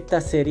de esta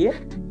serie?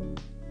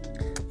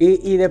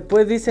 Y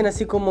después dicen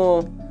así como,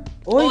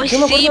 oye, yo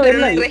me acuerdo sí, pero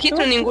no hay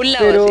registro en ningún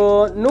lado.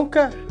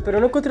 Pero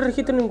no encontré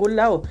registro en ningún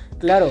lado.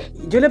 Claro,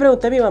 yo le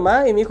pregunté a mi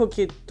mamá y me dijo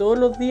que todos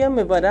los días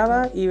me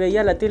paraba y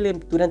veía la tele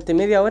durante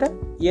media hora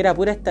y era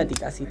pura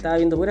estática, así estaba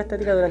viendo pura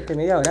estática durante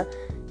media hora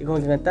y como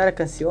que cantaba las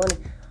canciones.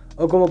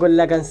 O como con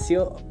la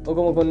canción, o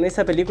como con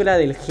esa película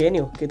del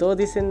genio, que todos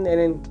dicen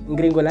en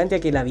Gringolandia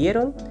que la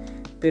vieron,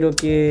 pero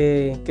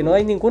que no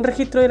hay ningún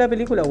registro de la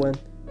película, weón.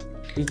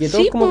 Y que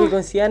todos como que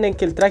coincidían en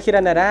que el traje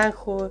era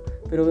naranjo,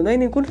 pero no hay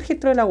ningún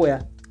registro de la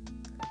wea.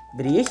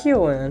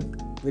 Brigio, weón.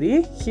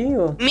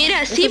 Brigio.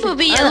 Mira, sí, pues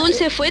Villa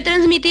Dulce fue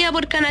transmitida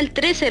por Canal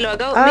 13, lo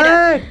acabo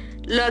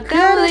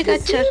de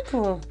cachar.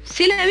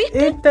 ¿Sí la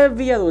viste? Esta es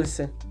Villa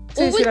Dulce.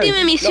 Sí,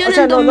 última emisión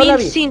en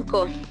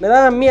 2005. Me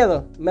daban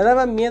miedo,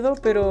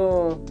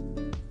 pero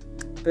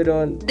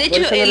de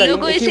hecho, el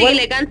loco ese que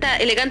le canta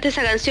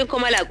esa canción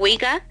como a la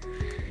cuica,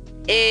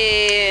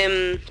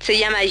 Se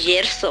llama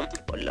Gerson,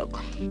 por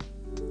loco.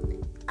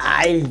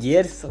 Ah, el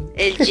Gerson.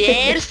 El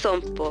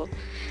Gerson, po.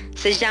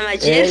 Se llama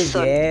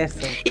Gerson.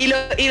 Y lo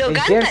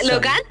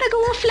canta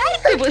como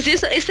flight, pues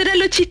eso era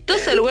lo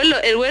chistoso, el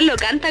güey lo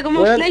canta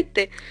como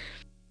flight.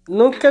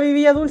 Nunca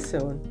vivía dulce,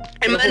 weón.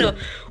 Hermano,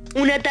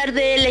 una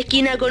tarde en la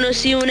esquina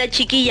conocí a una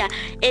chiquilla.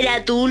 Era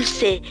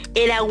dulce,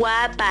 era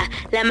guapa,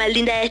 la más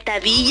linda de esta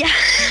villa.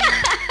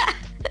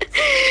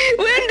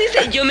 Weón,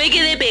 dice, yo me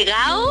quedé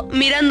pegado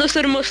mirando su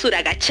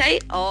hermosura, ¿cachai?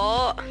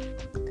 Oh.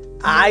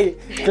 Ay,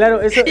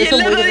 claro, eso y el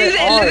loco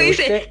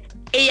dice,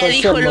 ella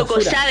dijo, loco,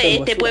 ¿sabe?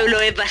 Este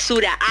pueblo es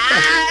basura.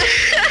 ¡Ah!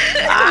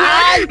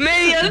 ¡Ay!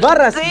 Medio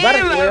barras,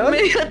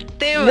 medio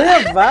tema.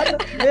 Medias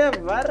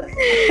barras.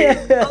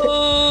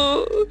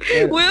 Oh.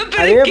 Weón,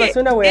 pero a mí me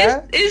pasó una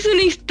weá. Es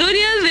una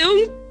historia de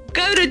un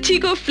cabro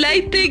chico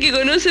flight que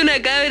conoce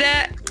una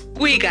cabra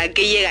cuica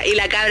que llega. Y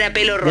la cabra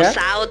pelo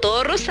rosado,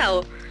 todo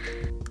rosado.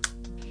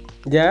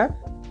 ¿Ya?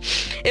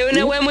 Es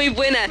una weá muy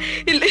buena.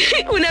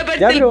 Una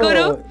parte del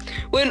coro.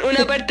 Bueno,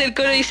 una parte del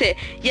coro dice,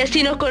 y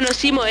así nos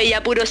conocimos,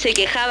 ella puro se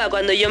quejaba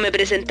cuando yo me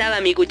presentaba,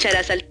 mi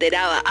cuchara se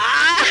alteraba.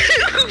 ¡Ah!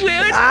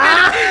 ¡Weón!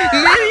 ¡Ah!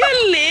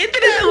 ¡Medio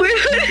letra,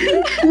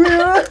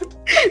 weón!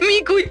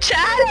 ¡Mi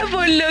cuchara,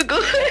 por loco!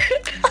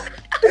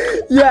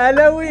 Ya,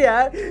 la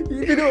weá.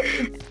 Pero,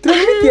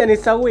 ¿transmitían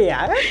esa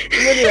weá?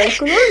 ¿No le dan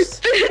color?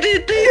 Pero te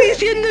estoy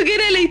diciendo que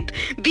era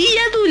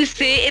Villa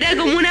Dulce era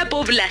como una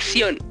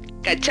población,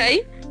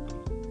 ¿cachai?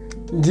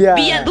 Ya,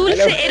 Villa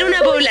Dulce era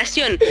una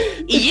población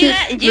y llega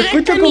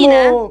esta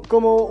mina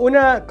como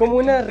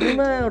una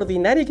rima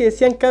ordinaria que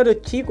decían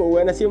cabros chicos,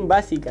 weón, así en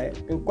básica,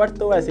 en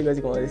cuarto básico,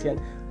 así como decían,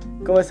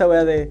 como esa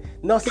weá de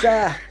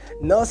Nosa,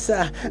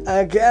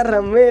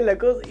 agárrame la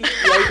cosa y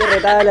ahí te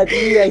retaba la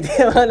tía y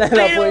te van a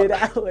la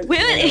apoderada,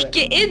 weón, es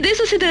que de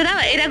eso se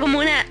trataba, era como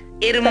una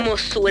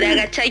hermosura,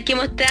 ¿cachai? Que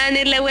mostraban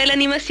en la weá de la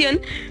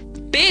animación.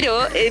 Pero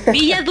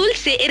Villa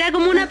Dulce era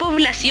como una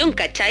población,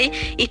 ¿cachai?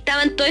 Y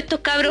estaban todos estos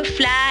cabros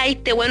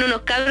flight, bueno,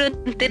 unos cabros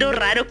enteros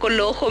raros con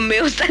los ojos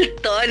medio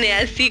saltones,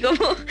 así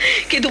como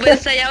que tú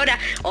pensás ahora,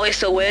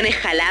 esos weones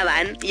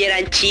jalaban y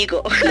eran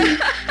chicos.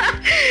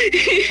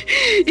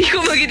 y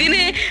como que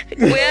tiene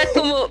weas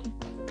como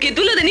que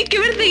tú lo tenés que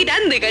ver de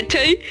grande,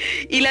 ¿cachai?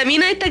 Y la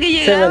mina esta que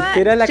llegaba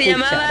se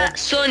llamaba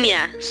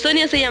Sonia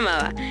se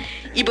llamaba.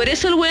 Y por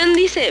eso el weón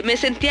dice, me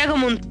sentía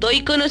como un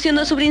toy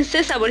conociendo a su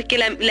princesa, porque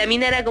la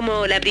mina era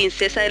como la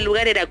princesa del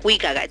lugar, era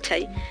cuica,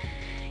 ¿cachai?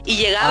 Y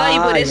llegaba y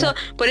por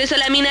eso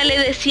la mina le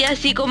decía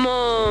así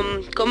como,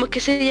 ¿cómo es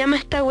que se llama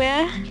esta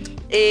weá?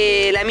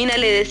 La mina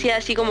le decía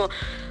así como,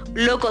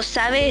 loco,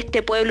 ¿sabe?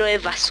 Este pueblo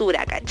es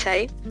basura,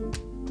 ¿cachai?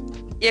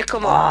 Y es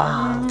como...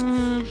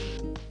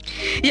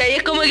 Y ahí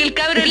es como que el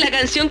cabro en la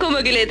canción como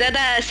que le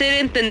trata de hacer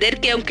entender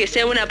que aunque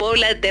sea una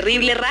pobla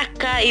terrible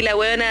rasca y la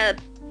weona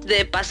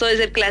pasó de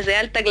ser clase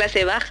alta a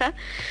clase baja,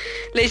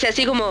 le dice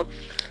así como,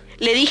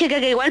 le dije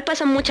que igual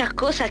pasan muchas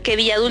cosas, que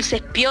Villa Dulce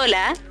es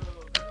piola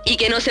y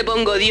que no se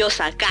ponga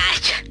odiosa,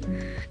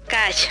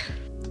 calla.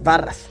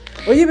 Barras.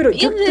 Oye, pero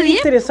yo estoy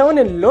interesado en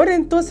el lore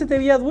entonces de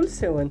Villa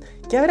Dulce, weón.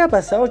 ¿Qué habrá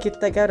pasado que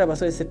esta cabra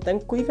pasó de ser tan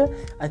cuica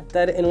a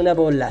estar en una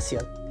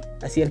población?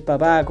 Así el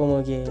papá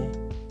como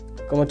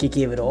que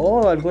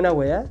quebró alguna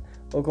weá,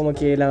 o como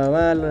que la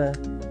mamá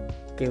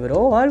quebró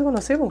o algo,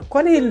 no sé, pues.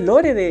 ¿Cuál es el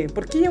lore de...?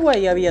 ¿Por qué llegó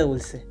ahí a Villa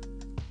Dulce?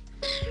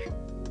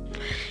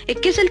 Es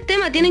que es el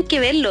tema, tienen que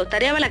verlo,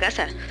 tarea para la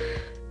casa.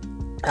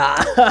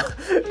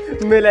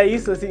 Me la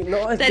hizo así,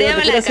 no, es tarea que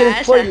no quiero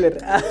hacer spoiler.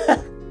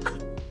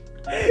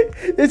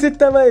 Ese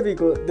está más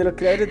épico, de los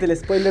creadores del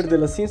spoiler de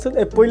los Simpsons,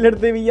 spoiler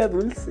de Villa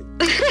Dulce.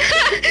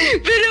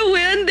 Pero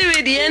weón,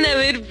 deberían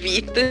haber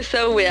visto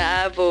esa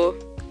weá, po.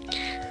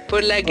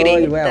 Por la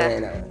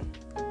cresta.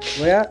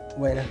 Weá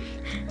buena.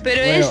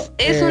 Pero bueno,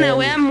 es una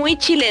weá muy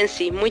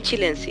chilensi.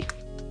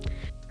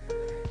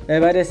 Me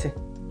parece.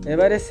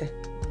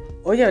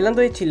 Oye,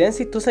 hablando de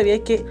chilensis, ¿tú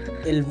sabías que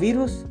el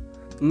virus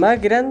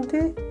más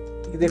grande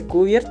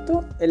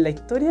descubierto en la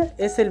historia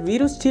es el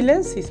virus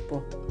chilensis,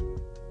 po?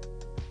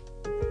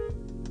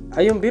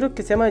 Hay un virus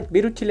que se llama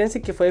virus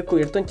chilensis que fue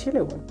descubierto en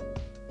Chile, weón.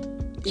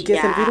 Y que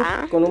es el virus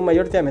con un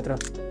mayor diámetro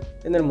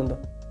en el mundo.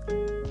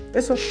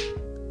 Eso.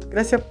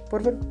 Gracias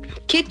por ver.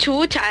 Qué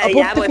chucha,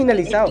 ya, pues,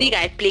 finalizado.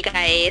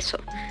 Explica eso.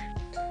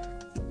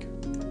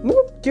 No,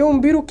 que es un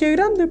virus que es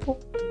grande, po.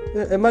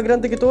 Es más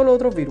grande que todos los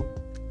otros virus.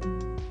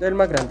 Es el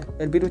más grande,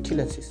 el virus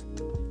chilensis.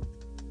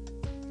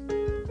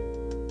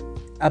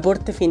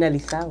 Aporte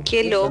finalizado.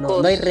 Qué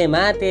locos. No hay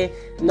remate,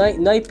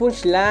 no hay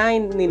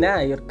punchline ni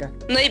nada, Yorka.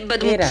 No hay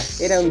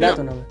Era un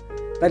dato nomás.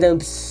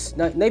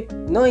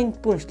 No hay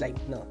punchline,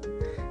 no.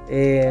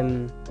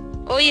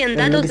 Hoy en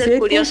datos del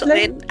curioso.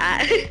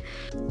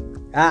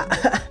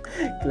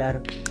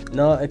 Claro.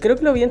 No, creo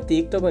que lo vi en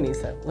TikTok o en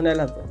Instagram, una de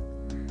las dos.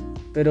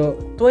 Pero,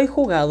 ¿tú has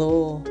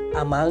jugado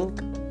Among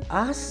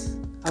Us?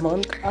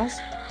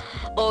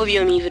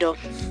 Obvio, mi bro.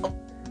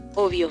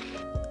 Obvio.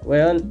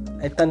 Weón,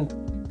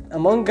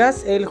 Among Us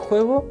es el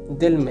juego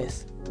del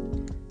mes.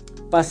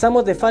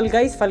 Pasamos de Fall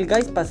Guys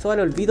pasó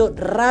al olvido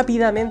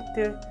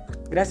rápidamente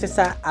gracias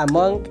a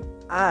Among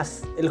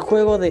Us, el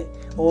juego de...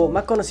 O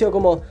más conocido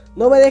como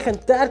No me deja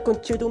entrar,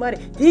 conchetumare.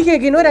 Dije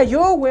que no era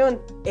yo,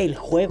 weón. El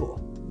juego.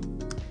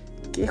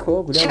 ¿Qué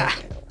juego, curado?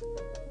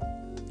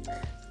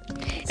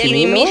 El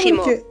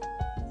mismísimo. No,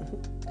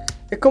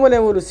 es como la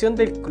evolución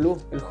del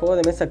club, el juego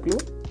de mesa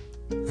club.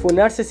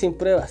 Funarse sin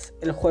pruebas,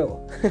 el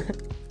juego.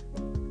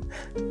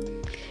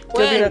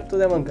 ¿Qué opinas tú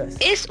de Among Us?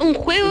 Es un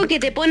juego que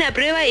te pone a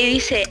prueba y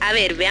dice, a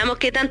ver, veamos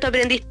qué tanto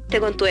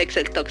aprendiste con tu ex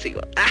el tóxico.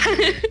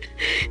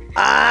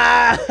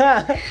 ¡Ah!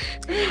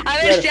 A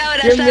ver si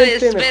ahora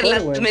sabes ver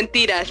las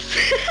mentiras.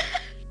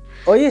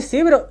 Oye,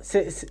 sí, pero...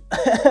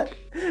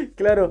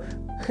 Claro,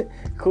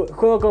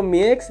 juego con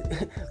mi ex,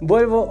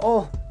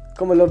 vuelvo,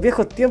 como en los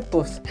viejos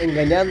tiempos,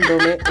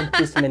 engañándome en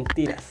tus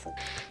mentiras.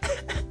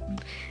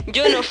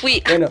 Yo no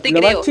fui, bueno, te lo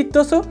creo. más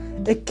chistoso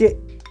es que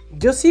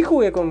yo sí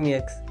jugué con mi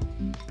ex.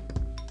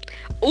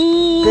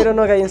 Pero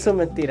no caí en sus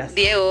mentiras.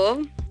 Diego,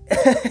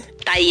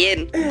 está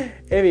bien.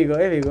 Épico.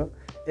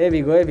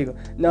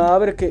 No,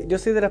 pero es que yo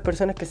soy de las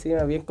personas que se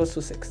llevan bien con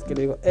sus ex. Que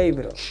le digo, hey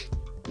bro,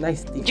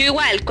 nice team. Yo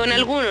igual, con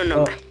algunos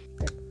nomás.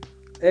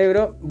 Hey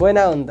bro,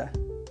 buena onda.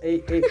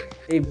 Hey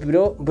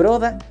bro,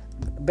 brada.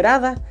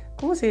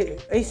 ¿Cómo se...?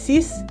 Hey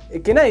sis.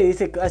 Que nadie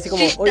dice así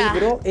como, Sista. oye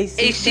bro, hey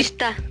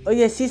sista.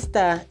 Oye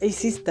sista.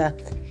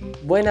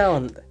 Buena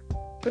onda.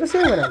 Pero sí,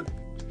 buena onda.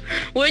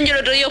 Bueno, yo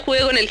el otro día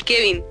jugué con el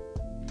Kevin.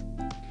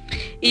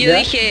 Y yo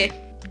dije,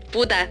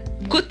 puta,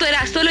 justo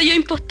era solo yo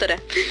impostora.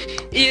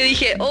 Y yo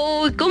dije,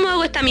 ¿cómo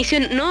hago esta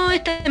misión? No,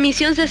 esta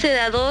misión se hace de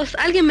a 2.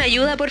 ¿Alguien me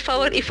ayuda, por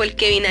favor? Y fue el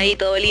Kevin ahí,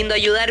 todo lindo, a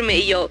ayudarme.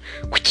 Y yo,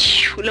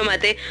 lo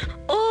maté.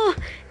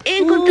 He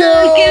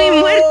encontrado al Kevin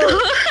muerto.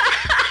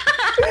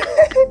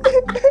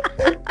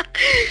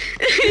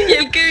 Y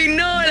el Kevin,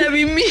 no, la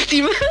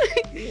mismísima.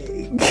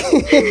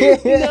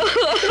 No.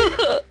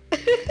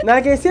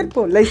 Nada que decir,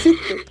 pues, la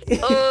hiciste.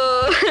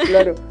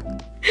 Claro.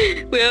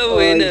 Wea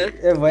buena.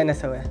 Es buena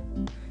esa wea.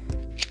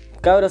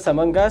 Cabros,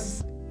 Among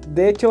Us,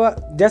 de hecho,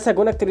 ya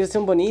sacó una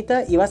actualización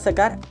bonita y va a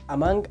sacar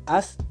Among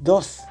Us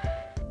 2.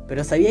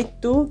 Pero ¿sabías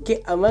tú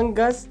que Among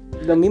Us,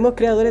 los mismos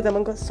creadores de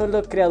Among Us son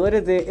los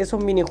creadores de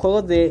esos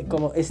minijuegos de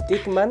como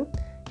Stickman,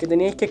 que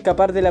teníais que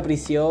escapar de la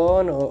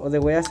prisión o de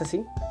weas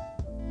así?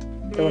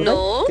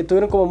 No. Que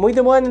estuvieron como muy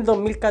de moda en el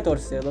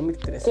 2014 o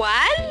 2013.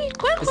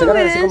 ¿Cuál juego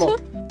era eso?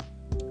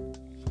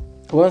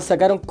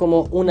 Sacaron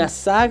como una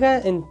saga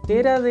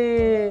entera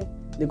de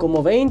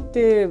como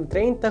 20,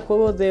 30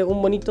 juegos de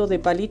un monito de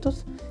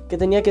palitos que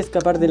tenía que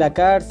escapar de la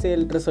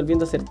cárcel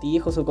resolviendo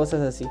acertijos o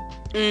cosas así.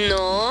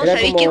 No, era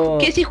 ¿sabéis como...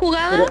 qué sí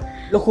jugaba? Pero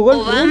lo jugó el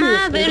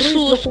Obama Rubius,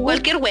 versus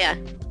cualquier wea.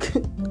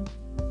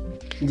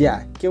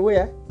 Ya, qué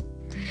wea.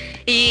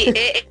 Y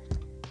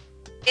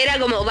era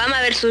como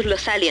Obama versus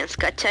los aliens,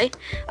 ¿cachai?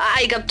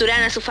 Y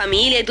capturaban a su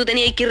familia y tú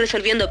tenías que ir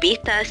resolviendo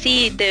pistas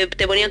así, te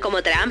ponían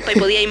como trampa y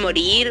podías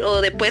morir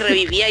o después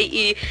revivía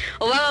y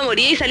Obama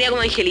moría y salía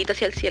como angelito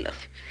hacia el cielo.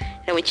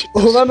 Era muy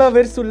chistoso. Obama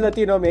versus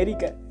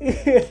Latinoamérica.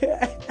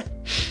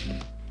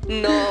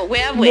 No,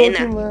 wea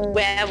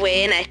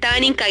buena. Estaba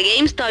en Inca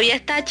Games, todavía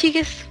está,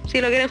 chiques, si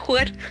lo quieren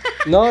jugar.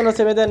 No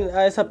se metan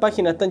a esas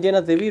páginas, están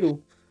llenas de virus.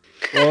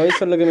 O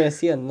eso es lo que me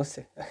decían, no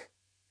sé.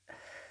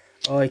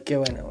 Ay, qué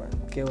buena, weón,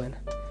 qué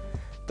buena.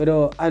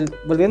 Pero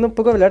volviendo un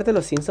poco a hablar de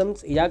los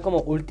Simpsons, y ya como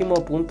último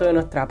punto de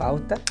nuestra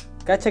pauta,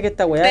 cacha que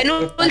esta weá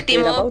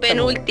penúltimo.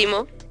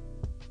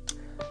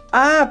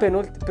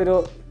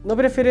 Pero ¿no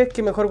prefieres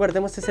que mejor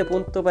guardemos ese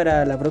punto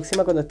para la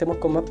próxima cuando estemos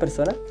con más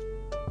personas?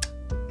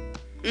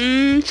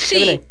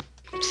 Sí.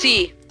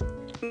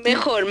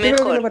 Mejor. Creo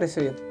que me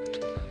parece bien.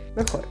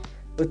 Mejor.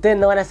 Ustedes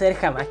no van a saber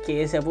jamás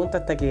que ese punto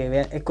hasta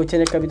que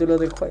escuchen el capítulo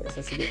del jueves.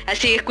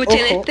 Así que escuchen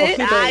ojito.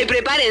 Ay,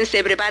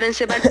 prepárense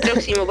para el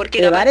próximo,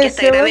 porque capaz que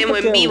hasta grabemos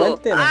en vivo.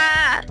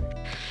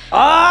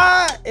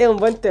 Es un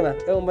buen tema,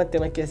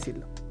 hay que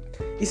decirlo.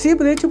 Y sí,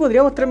 de hecho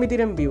podríamos transmitir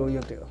en vivo,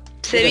 yo creo.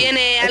 Se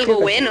viene algo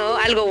bueno,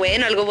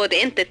 algo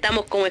potente,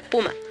 estamos como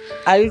espuma.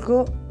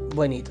 Algo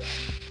bonito.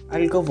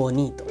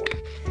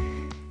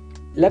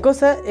 La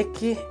cosa es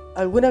que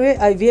 ¿alguna vez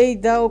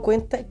habíais dado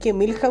cuenta que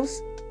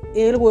Milhouse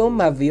es el huevón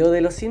más vivo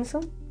de los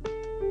Simpsons?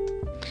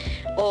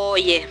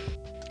 Oye,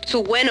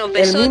 sus buenos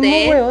besotes,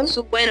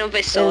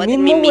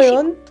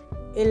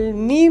 el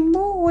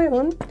mismo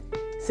huevón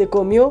se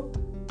comió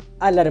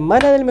a la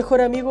hermana del mejor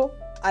amigo,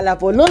 a la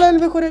polola del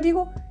mejor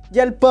amigo y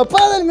al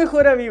papá del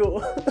mejor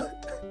amigo.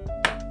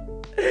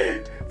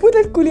 Puta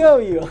el culiao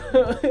vivo.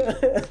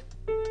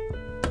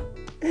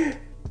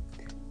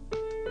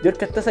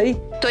 Yorka, ¿estás ahí?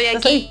 Estoy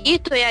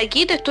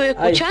aquí, te estoy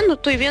escuchando,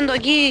 estoy viendo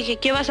aquí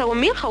qué pasa con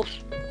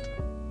Milhouse.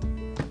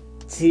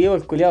 Sí,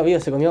 el culiao vivo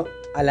se comió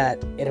a la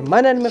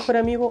hermana del mejor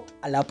amigo,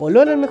 a la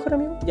polola del mejor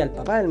amigo y al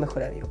papá del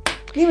mejor amigo.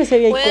 Dime si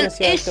habíais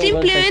conocido es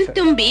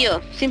simplemente un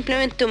bio.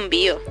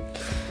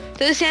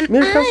 Entonces decían,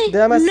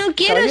 Milhouse, no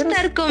quiero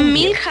estar con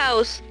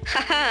Milhouse.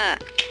 Jaja.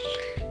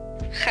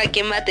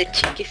 Jaque mate,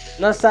 chiquis.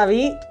 No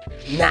sabí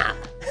nada.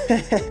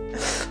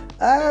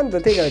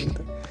 Ándate,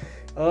 cabrito.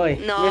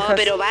 No,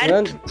 pero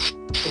Bart,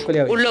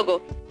 un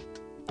loco.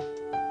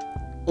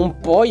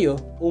 Un pollo.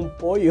 Un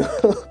pollo.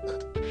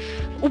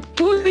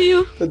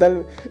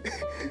 Total.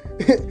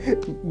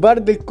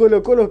 Bar del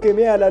Colo Colo que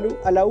mea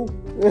a la U.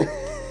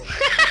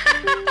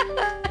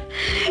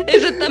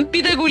 Esa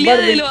estampita culiada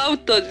Bar de del- los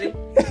autos, sí.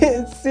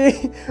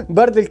 Sí,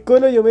 Bar del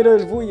Colo y Homero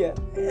del Bulla.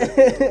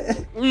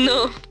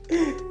 No.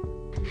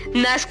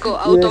 Nazco Y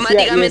decía-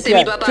 automáticamente y decía,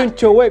 mi papá.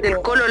 Chuncho hueco.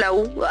 Del Colo la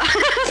U.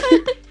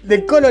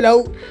 Del Colo a la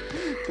U.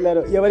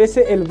 Claro, y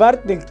aparece el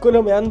bar del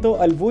Colo meando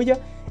al Bulla.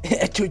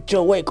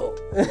 Chucho hueco.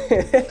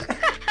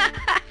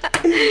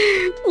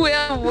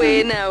 Wea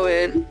buena,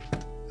 weón.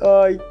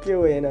 Ay, qué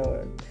buena,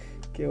 weón.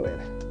 Qué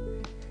buena.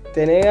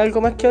 ¿Tenés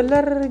algo más que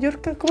hablar,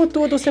 Yorka? ¿Cómo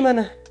estuvo tu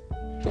semana?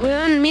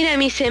 Weón, mira,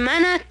 mi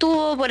semana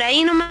estuvo por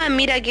ahí nomás.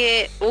 Mira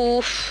que,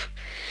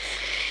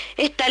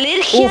 esta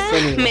alergia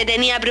amigo. me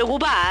tenía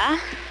preocupada.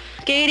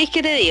 ¿Qué querés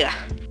que te diga?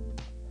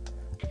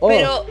 Oh,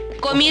 Pero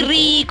comí ojito.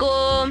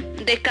 rico,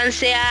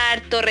 descansé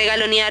harto,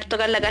 regaloneé harto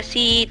acá en la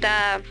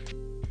casita.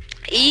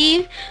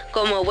 Y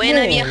como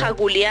buena Bueno. vieja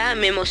culiá,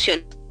 me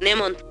emocioné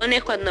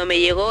montones cuando me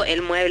llegó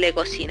el mueble de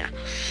cocina.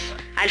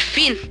 Al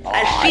fin,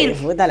 al Ay,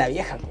 fin. puta la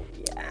vieja,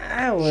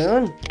 culiá,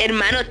 weón.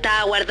 Hermano,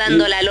 estaba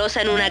guardando Y- la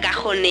loza en una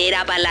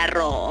cajonera para la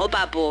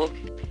ropa, po.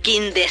 ¡Qué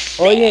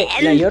indecente! Oye,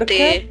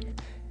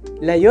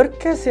 la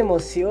Yorka se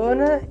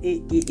emociona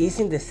y es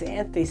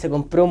indecente y se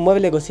compró un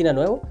mueble de cocina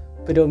nuevo,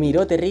 pero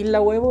miró terrible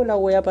la huevo la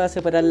wea para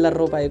separar la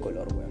ropa de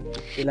color, weón.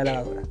 Y la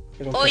lavadora.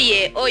 Se compró.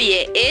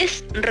 Oye,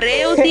 es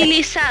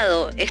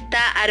reutilizado.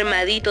 Está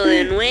armadito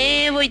de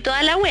nuevo y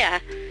toda la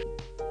wea.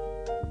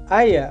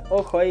 Ah, ya,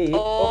 ojo ahí,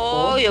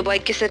 ojo. Obvio, pues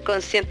hay que ser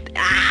consciente.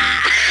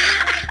 ¡Ah!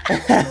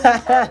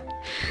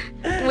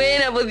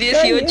 Buena, pues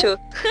 18.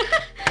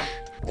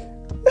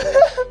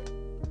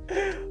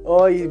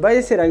 Oye, ¿vaya a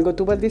hacer algo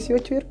tú para el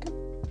 18, Yorka?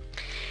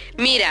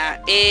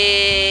 Mira,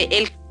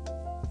 el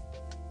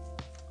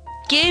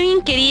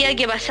Kevin quería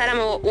que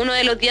pasáramos uno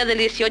de los días del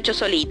 18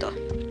 solito.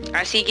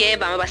 Así que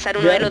vamos a pasar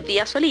uno Ya. de los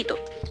días solito.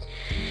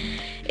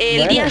 El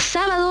Bueno. día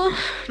sábado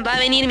va a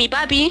venir mi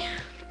papi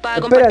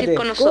para compartir con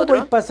 ¿cómo nosotros.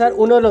 puedes pasar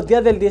uno de los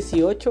días del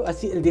 18?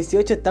 Así, el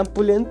 18 es tan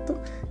pulento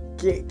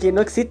que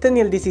no existe ni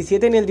el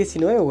 17 ni el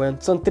 19,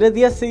 weón. Son 3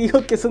 días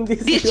seguidos que son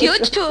 18.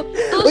 18,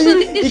 todos Oye,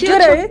 son ¿y 18. qué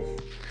hora es?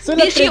 Son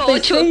las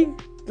 18. 36.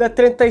 Las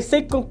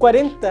 36 con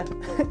 40.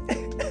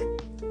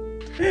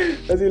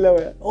 Así la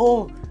weá.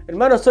 Oh,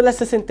 hermano, son las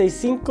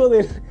 65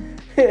 del.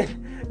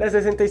 Las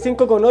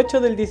 65 con 8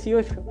 del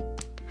 18.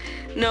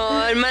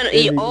 No, hermano,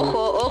 y Épico.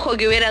 ojo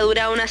que hubiera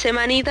durado una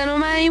semanita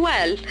nomás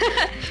igual.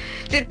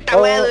 Esta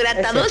Oh, wea dura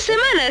hasta es 2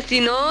 cierto. semanas, si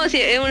no, si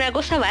es una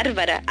cosa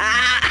bárbara.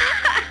 ¡Ah!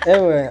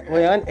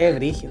 Weón, es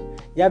brigio.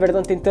 Ya,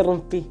 perdón, te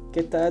interrumpí. ¿Qué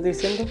estabas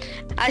diciendo?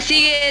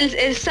 Así que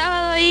el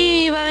sábado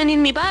ahí va a venir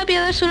mi papi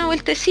a darse una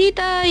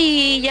vueltecita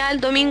y ya el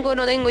domingo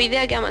no tengo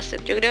idea qué vamos a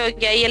hacer. Yo creo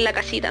que ahí en la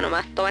casita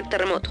nomás, tomar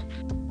terremoto.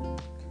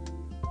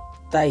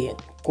 Está bien,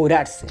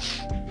 curarse.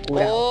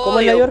 Curado. Obvio, ¿Cómo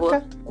es la po.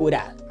 Yorka?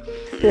 Curada.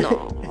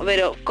 No,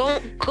 pero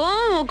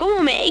 ¿cómo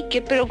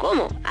make? ¿Pero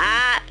cómo?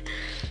 Ah,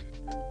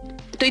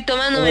 estoy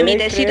tomándome mi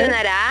 ¿Podréis tecito de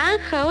creer?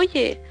 naranja,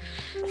 oye.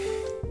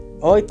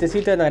 Hoy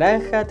tecito de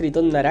naranja,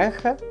 tritón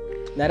naranja.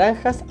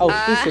 Naranjas,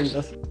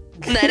 auspícienlos.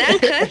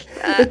 ¿Naranjas?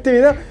 Ah, Este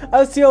video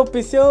ha sido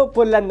auspiciado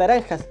por las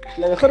naranjas.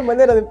 La mejor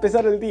manera de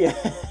empezar el día.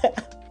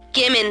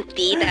 qué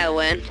mentira,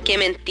 weón. Qué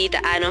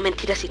mentira. Ah, no,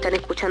 mentira, si están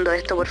escuchando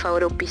esto, por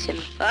favor,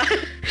 auspícienlo.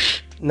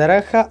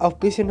 Naranja,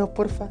 auspícienos,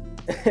 porfa.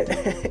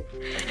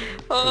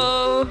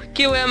 Oh,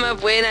 qué weá más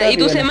buena. Está ¿Y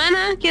tu piola.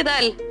 semana? ¿Qué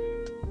tal?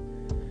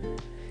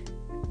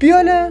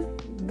 Piola,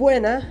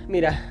 buena.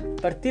 Mira,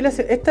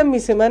 esta es mi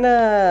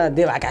semana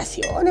de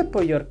vacaciones,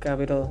 por Yorka,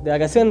 pero de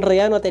vacaciones en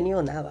realidad no he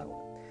tenido nada.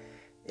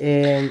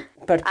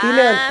 Partí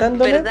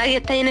levantándome. verdad que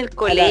estás en el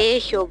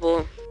colegio,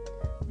 po.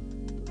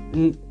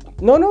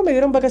 No, me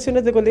dieron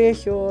vacaciones de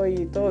colegio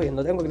y todo bien,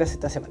 no tengo clase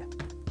esta semana.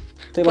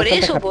 Estoy Por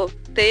bastante eso, happy. po,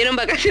 te dieron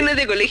vacaciones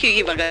de colegio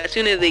y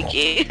vacaciones de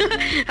qué.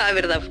 Ah,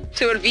 verdad,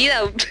 se me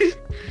olvida.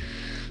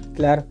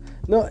 Claro.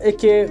 No, es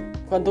que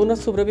cuando uno es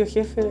su propio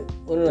jefe,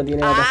 uno no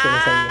tiene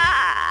vacaciones ahí.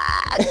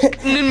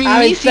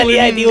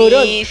 mentalidad de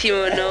tiburón. Mismísimo,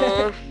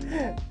 no.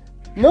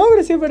 No,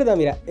 pero sí es verdad,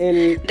 mira.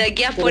 De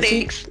aquí a pero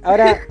sí, Forex.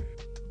 ahora,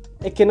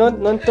 es que no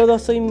en todo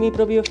soy mi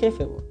propio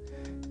jefe. Po.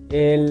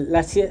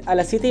 A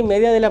las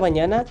 7:30 de la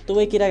mañana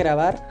tuve que ir a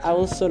grabar a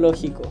un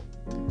zoológico.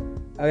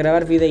 A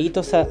grabar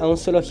videitos a un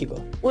zoológico. A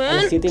Weón,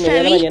 las 7:30 de la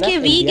 ¿sabéis mañana. que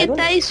el vi día que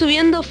lunes. estáis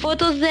subiendo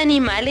fotos de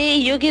animales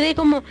y yo quedé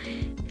como,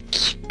 ¿qué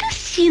está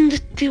haciendo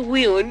este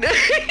weón?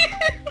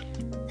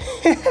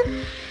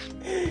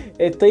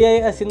 Estoy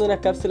ahí haciendo unas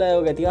cápsulas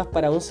educativas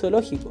para un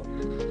zoológico.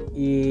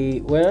 Y,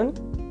 bueno,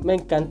 me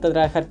encanta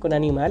trabajar con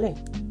animales.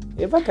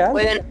 Es bacán.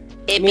 Weón,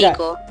 Mira,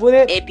 épico,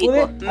 pude épico.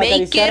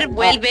 acariciar Maker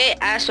vuelve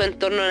a su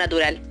entorno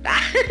natural.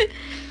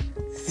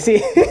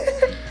 Sí,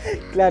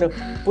 claro.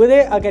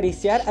 Pude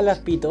acariciar a las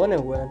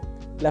pitones, weón.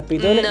 La No.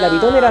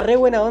 pitón era re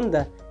buena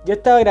onda. Yo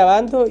estaba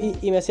grabando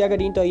y me hacía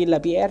cariñito ahí en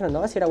la pierna,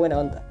 ¿no? Así era buena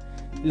onda.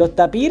 Los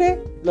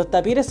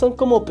tapires son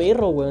como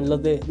perros, weón,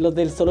 los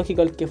del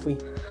zoológico al que fui.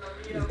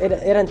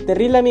 Eran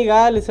terrible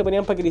amigables, se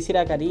ponían para que le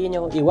hiciera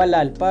cariño. Igual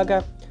las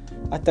alpacas,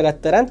 hasta las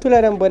tarántulas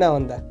eran buena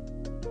onda.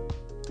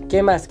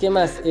 ¿Qué más?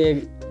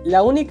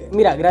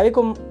 Mira, grabé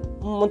con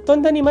un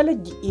montón de animales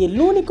y el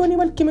único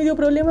animal que me dio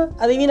problema,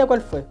 adivina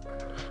cuál fue.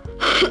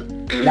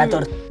 La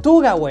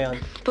tortuga, weón.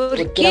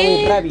 Porque qué? era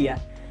muy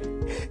rápida.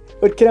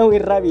 Porque era muy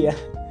rápida.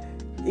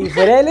 Y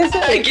fuera de eso,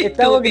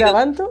 estábamos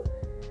grabando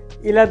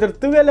y la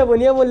tortuga la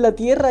poníamos en la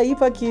tierra ahí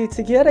para que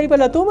se quedara ahí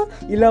para la toma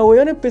y la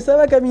weón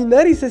empezaba a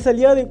caminar y se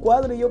salía de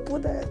cuadro y yo,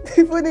 puta,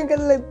 ponen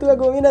la tortuga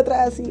como bien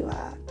atrás así,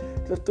 va.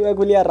 Tortuga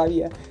culiada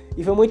rabia.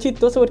 Y fue muy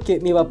chistoso porque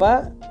mi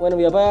papá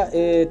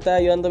estaba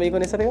ayudándome ahí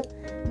con esa pega,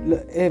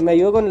 me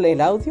ayudó con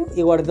el audio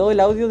y guardó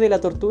el audio de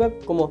la tortuga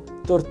como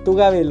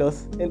tortuga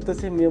veloz.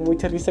 Entonces me dio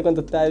mucha risa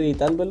cuando estaba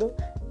editándolo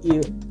y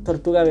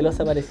tortuga veloz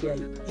aparecía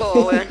ahí.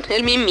 Oh, bueno,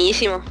 el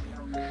mismísimo.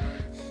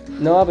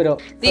 No, pero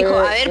dijo,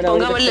 a ver,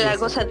 pongámosle las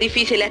cosas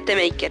difíciles a este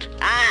maker.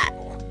 ¡Ah!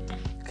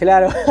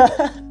 Claro.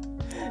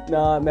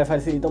 No, me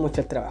facilitó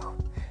mucho el trabajo.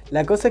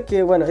 La cosa es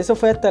que, bueno, eso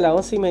fue hasta las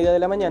 11:30 de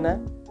la mañana.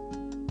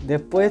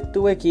 Después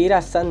tuve que ir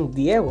a San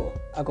Diego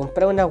a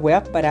comprar unas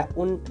weas para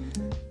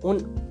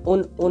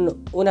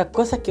unas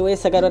cosas que voy a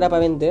sacar ahora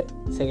para vender.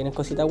 Se vienen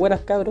cositas buenas,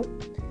 cabros.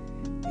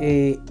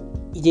 Y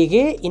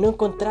llegué y no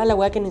encontraba la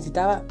wea que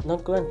necesitaba. No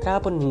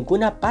encontraba por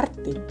ninguna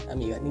parte,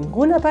 amiga.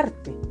 Ninguna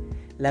parte.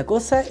 La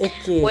cosa es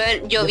que...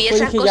 Bueno, yo vi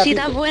esas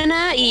cositas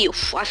buenas y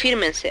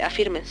afírmense.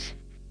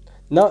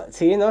 No,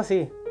 sí,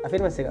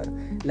 afírmense,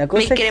 cabrón. La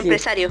cosa es que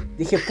empresario.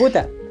 Dije,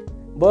 puta,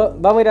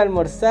 vamos a ir a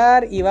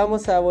almorzar y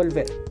vamos a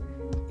volver.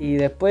 Y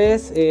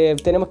después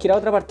tenemos que ir a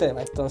otra parte de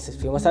más. Entonces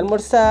fuimos a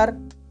almorzar,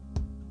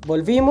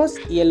 volvimos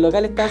y el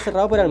local estaba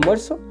cerrado por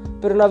almuerzo,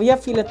 pero no había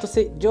fila.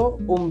 Entonces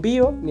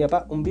mi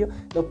papá,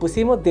 nos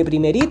pusimos de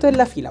primerito en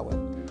la fila,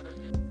 weón.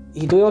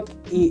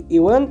 Y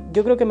weón,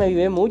 yo creo que me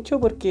avivé mucho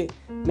porque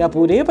me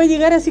apuré para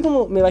llegar, así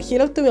como me bajé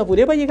el auto y me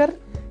apuré para llegar.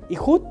 Y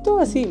justo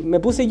así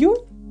me puse yo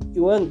y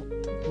weón,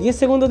 10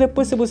 segundos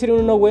después se pusieron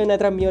unos weones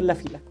atrás mío en la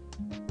fila.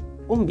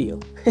 Un bio.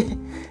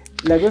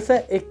 La cosa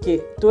es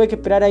que tuve que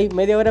esperar ahí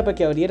media hora para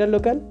que abriera el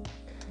local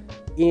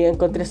y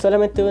encontré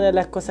solamente una de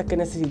las cosas que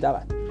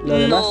necesitaba. Lo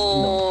demás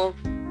no.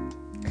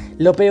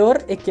 Lo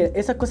peor es que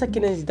esas cosas que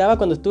necesitaba,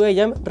 cuando estuve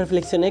allá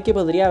reflexioné que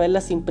podría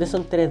haberlas impreso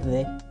en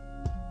 3D.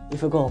 Y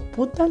fue como,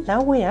 puta la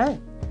weá.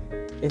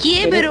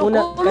 ¿Qué? ¿Pero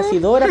cómo? Casi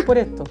 2 horas por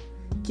esto.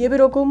 ¿Qué?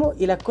 ¿Pero cómo?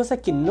 Y las cosas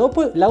que no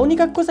puedo... Las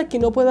únicas cosas que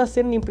no puedo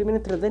hacer ni imprimir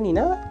en 3D ni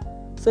nada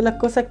son las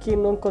cosas que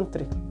no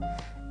encontré.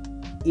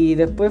 Y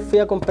después fui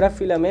a comprar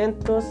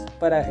filamentos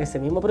para ese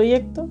mismo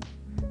proyecto.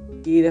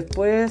 Y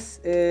después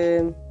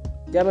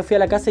ya me fui a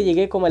la casa y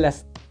llegué como a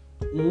las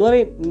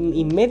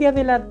 9:30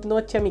 de la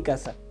noche a mi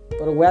casa.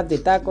 Por weas de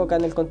taco acá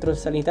en el control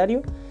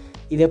sanitario.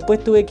 Y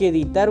después tuve que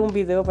editar un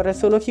video para el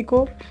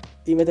zoológico.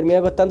 Y me terminé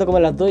acostando como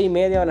a las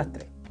 2:30 o a las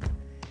 3.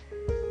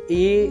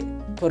 Y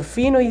por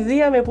fin hoy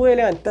día me pude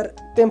levantar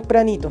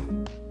tempranito.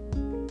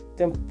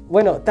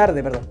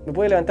 Tarde, perdón. Me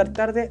pude levantar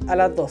tarde a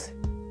las 12.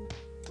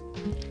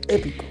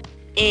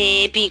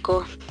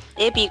 Épico.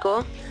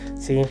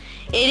 Sí.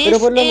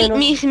 Eres el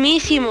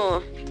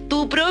mismísimo.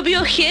 Tu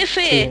propio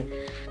jefe.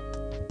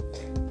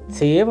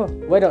 Sí,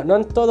 bueno, no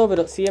en todo,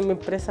 pero sí en mi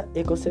empresa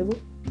Ecosedu.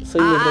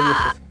 Soy mi propio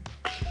jefe.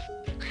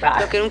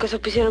 Los que nunca se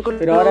auspiciaron con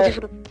pero ahora...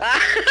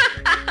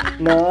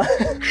 No,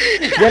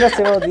 ya no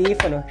hacemos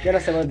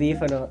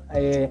audífonos.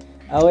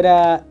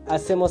 Ahora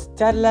hacemos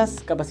charlas,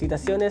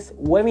 capacitaciones,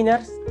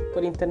 webinars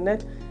por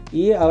internet.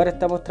 Y ahora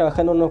estamos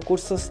trabajando en unos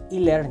cursos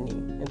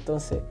e-learning.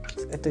 Entonces,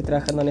 estoy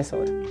trabajando en eso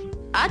ahora.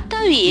 Ah,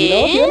 está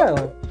bien. No,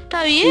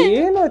 está bien.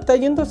 Sí, no, está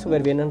yendo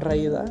súper bien en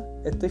realidad.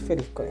 Estoy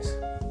feliz con eso.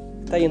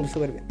 Está yendo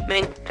súper bien. Me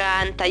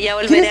encanta, ya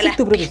volveré a las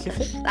tu propio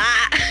jefe?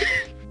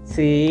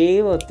 Sí,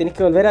 vos tienes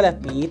que volver a las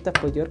pistas,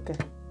 pues, Yorka.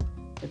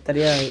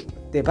 Estaría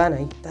de pana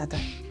ahí.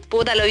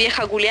 Puta, lo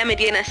vieja culiá me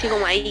tiene así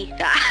como ahí.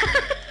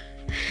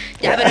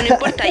 Ya, pero no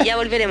importa, ya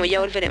volveremos,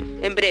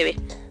 en breve.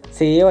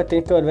 Sí, vos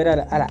tenés que volver a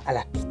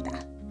las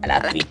pistas. A la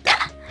pista.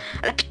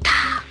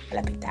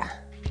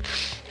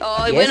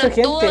 Ay, bueno,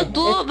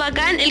 estuvo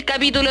bacán el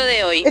capítulo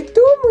de hoy.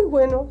 Estuvo muy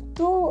bueno,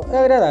 estuvo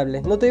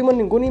agradable. No tuvimos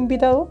ningún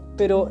invitado,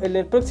 pero en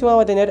el próximo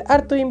vamos a tener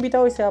hartos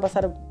invitados y se va a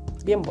pasar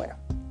bien bueno.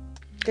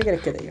 ¿Qué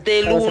querés que te diga?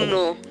 Del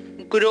uno,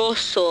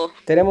 grosso.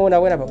 Tenemos una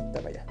buena pauta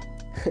para allá.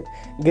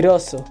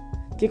 Grosso.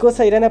 ¿Qué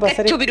cosas irán a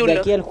pasar de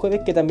aquí al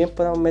jueves que también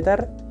podamos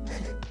meter?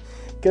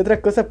 ¿Qué otras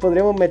cosas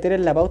podremos meter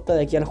en la pauta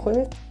de aquí al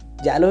jueves?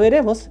 Ya lo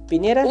veremos.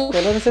 Piñera, no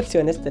nos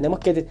decepciones. Tenemos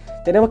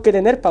que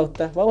tener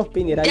pautas. Vamos,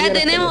 Piñera. Ya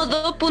tenemos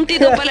 2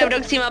 puntitos para la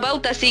próxima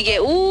pauta, así que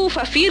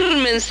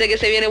afírmense que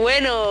se viene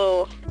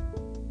bueno.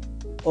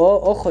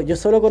 Ojo, yo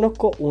solo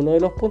conozco uno de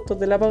los puntos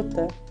de la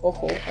pauta.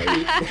 Ojo,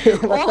 ahí.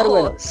 Va a estar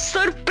bueno.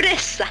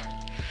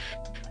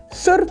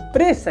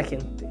 Sorpresa,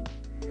 gente.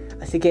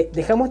 Así que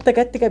dejamos hasta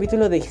acá este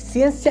capítulo de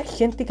Ciencia,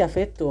 Gente y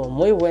Café. Estuvo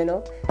muy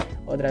bueno.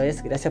 Otra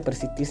vez, gracias por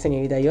asistir,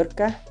 señorita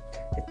Yorka.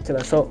 Se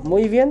pasó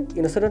muy bien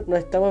y nosotros nos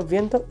estamos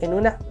viendo en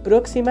una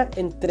próxima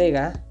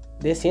entrega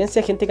de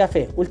Ciencia, Gente y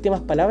Café.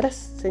 Últimas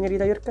palabras,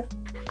 señorita Yorka.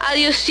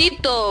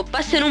 Adiosito,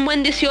 pasen un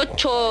buen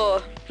 18.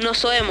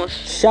 Nos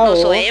oemos. Chao.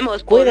 Nos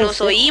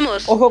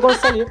oímos. Ojo con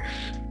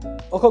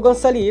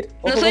salir.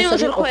 Nos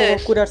oímos el jueves. Ojo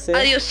con curarse.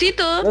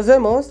 Adiosito. Nos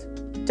vemos.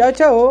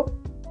 Chao.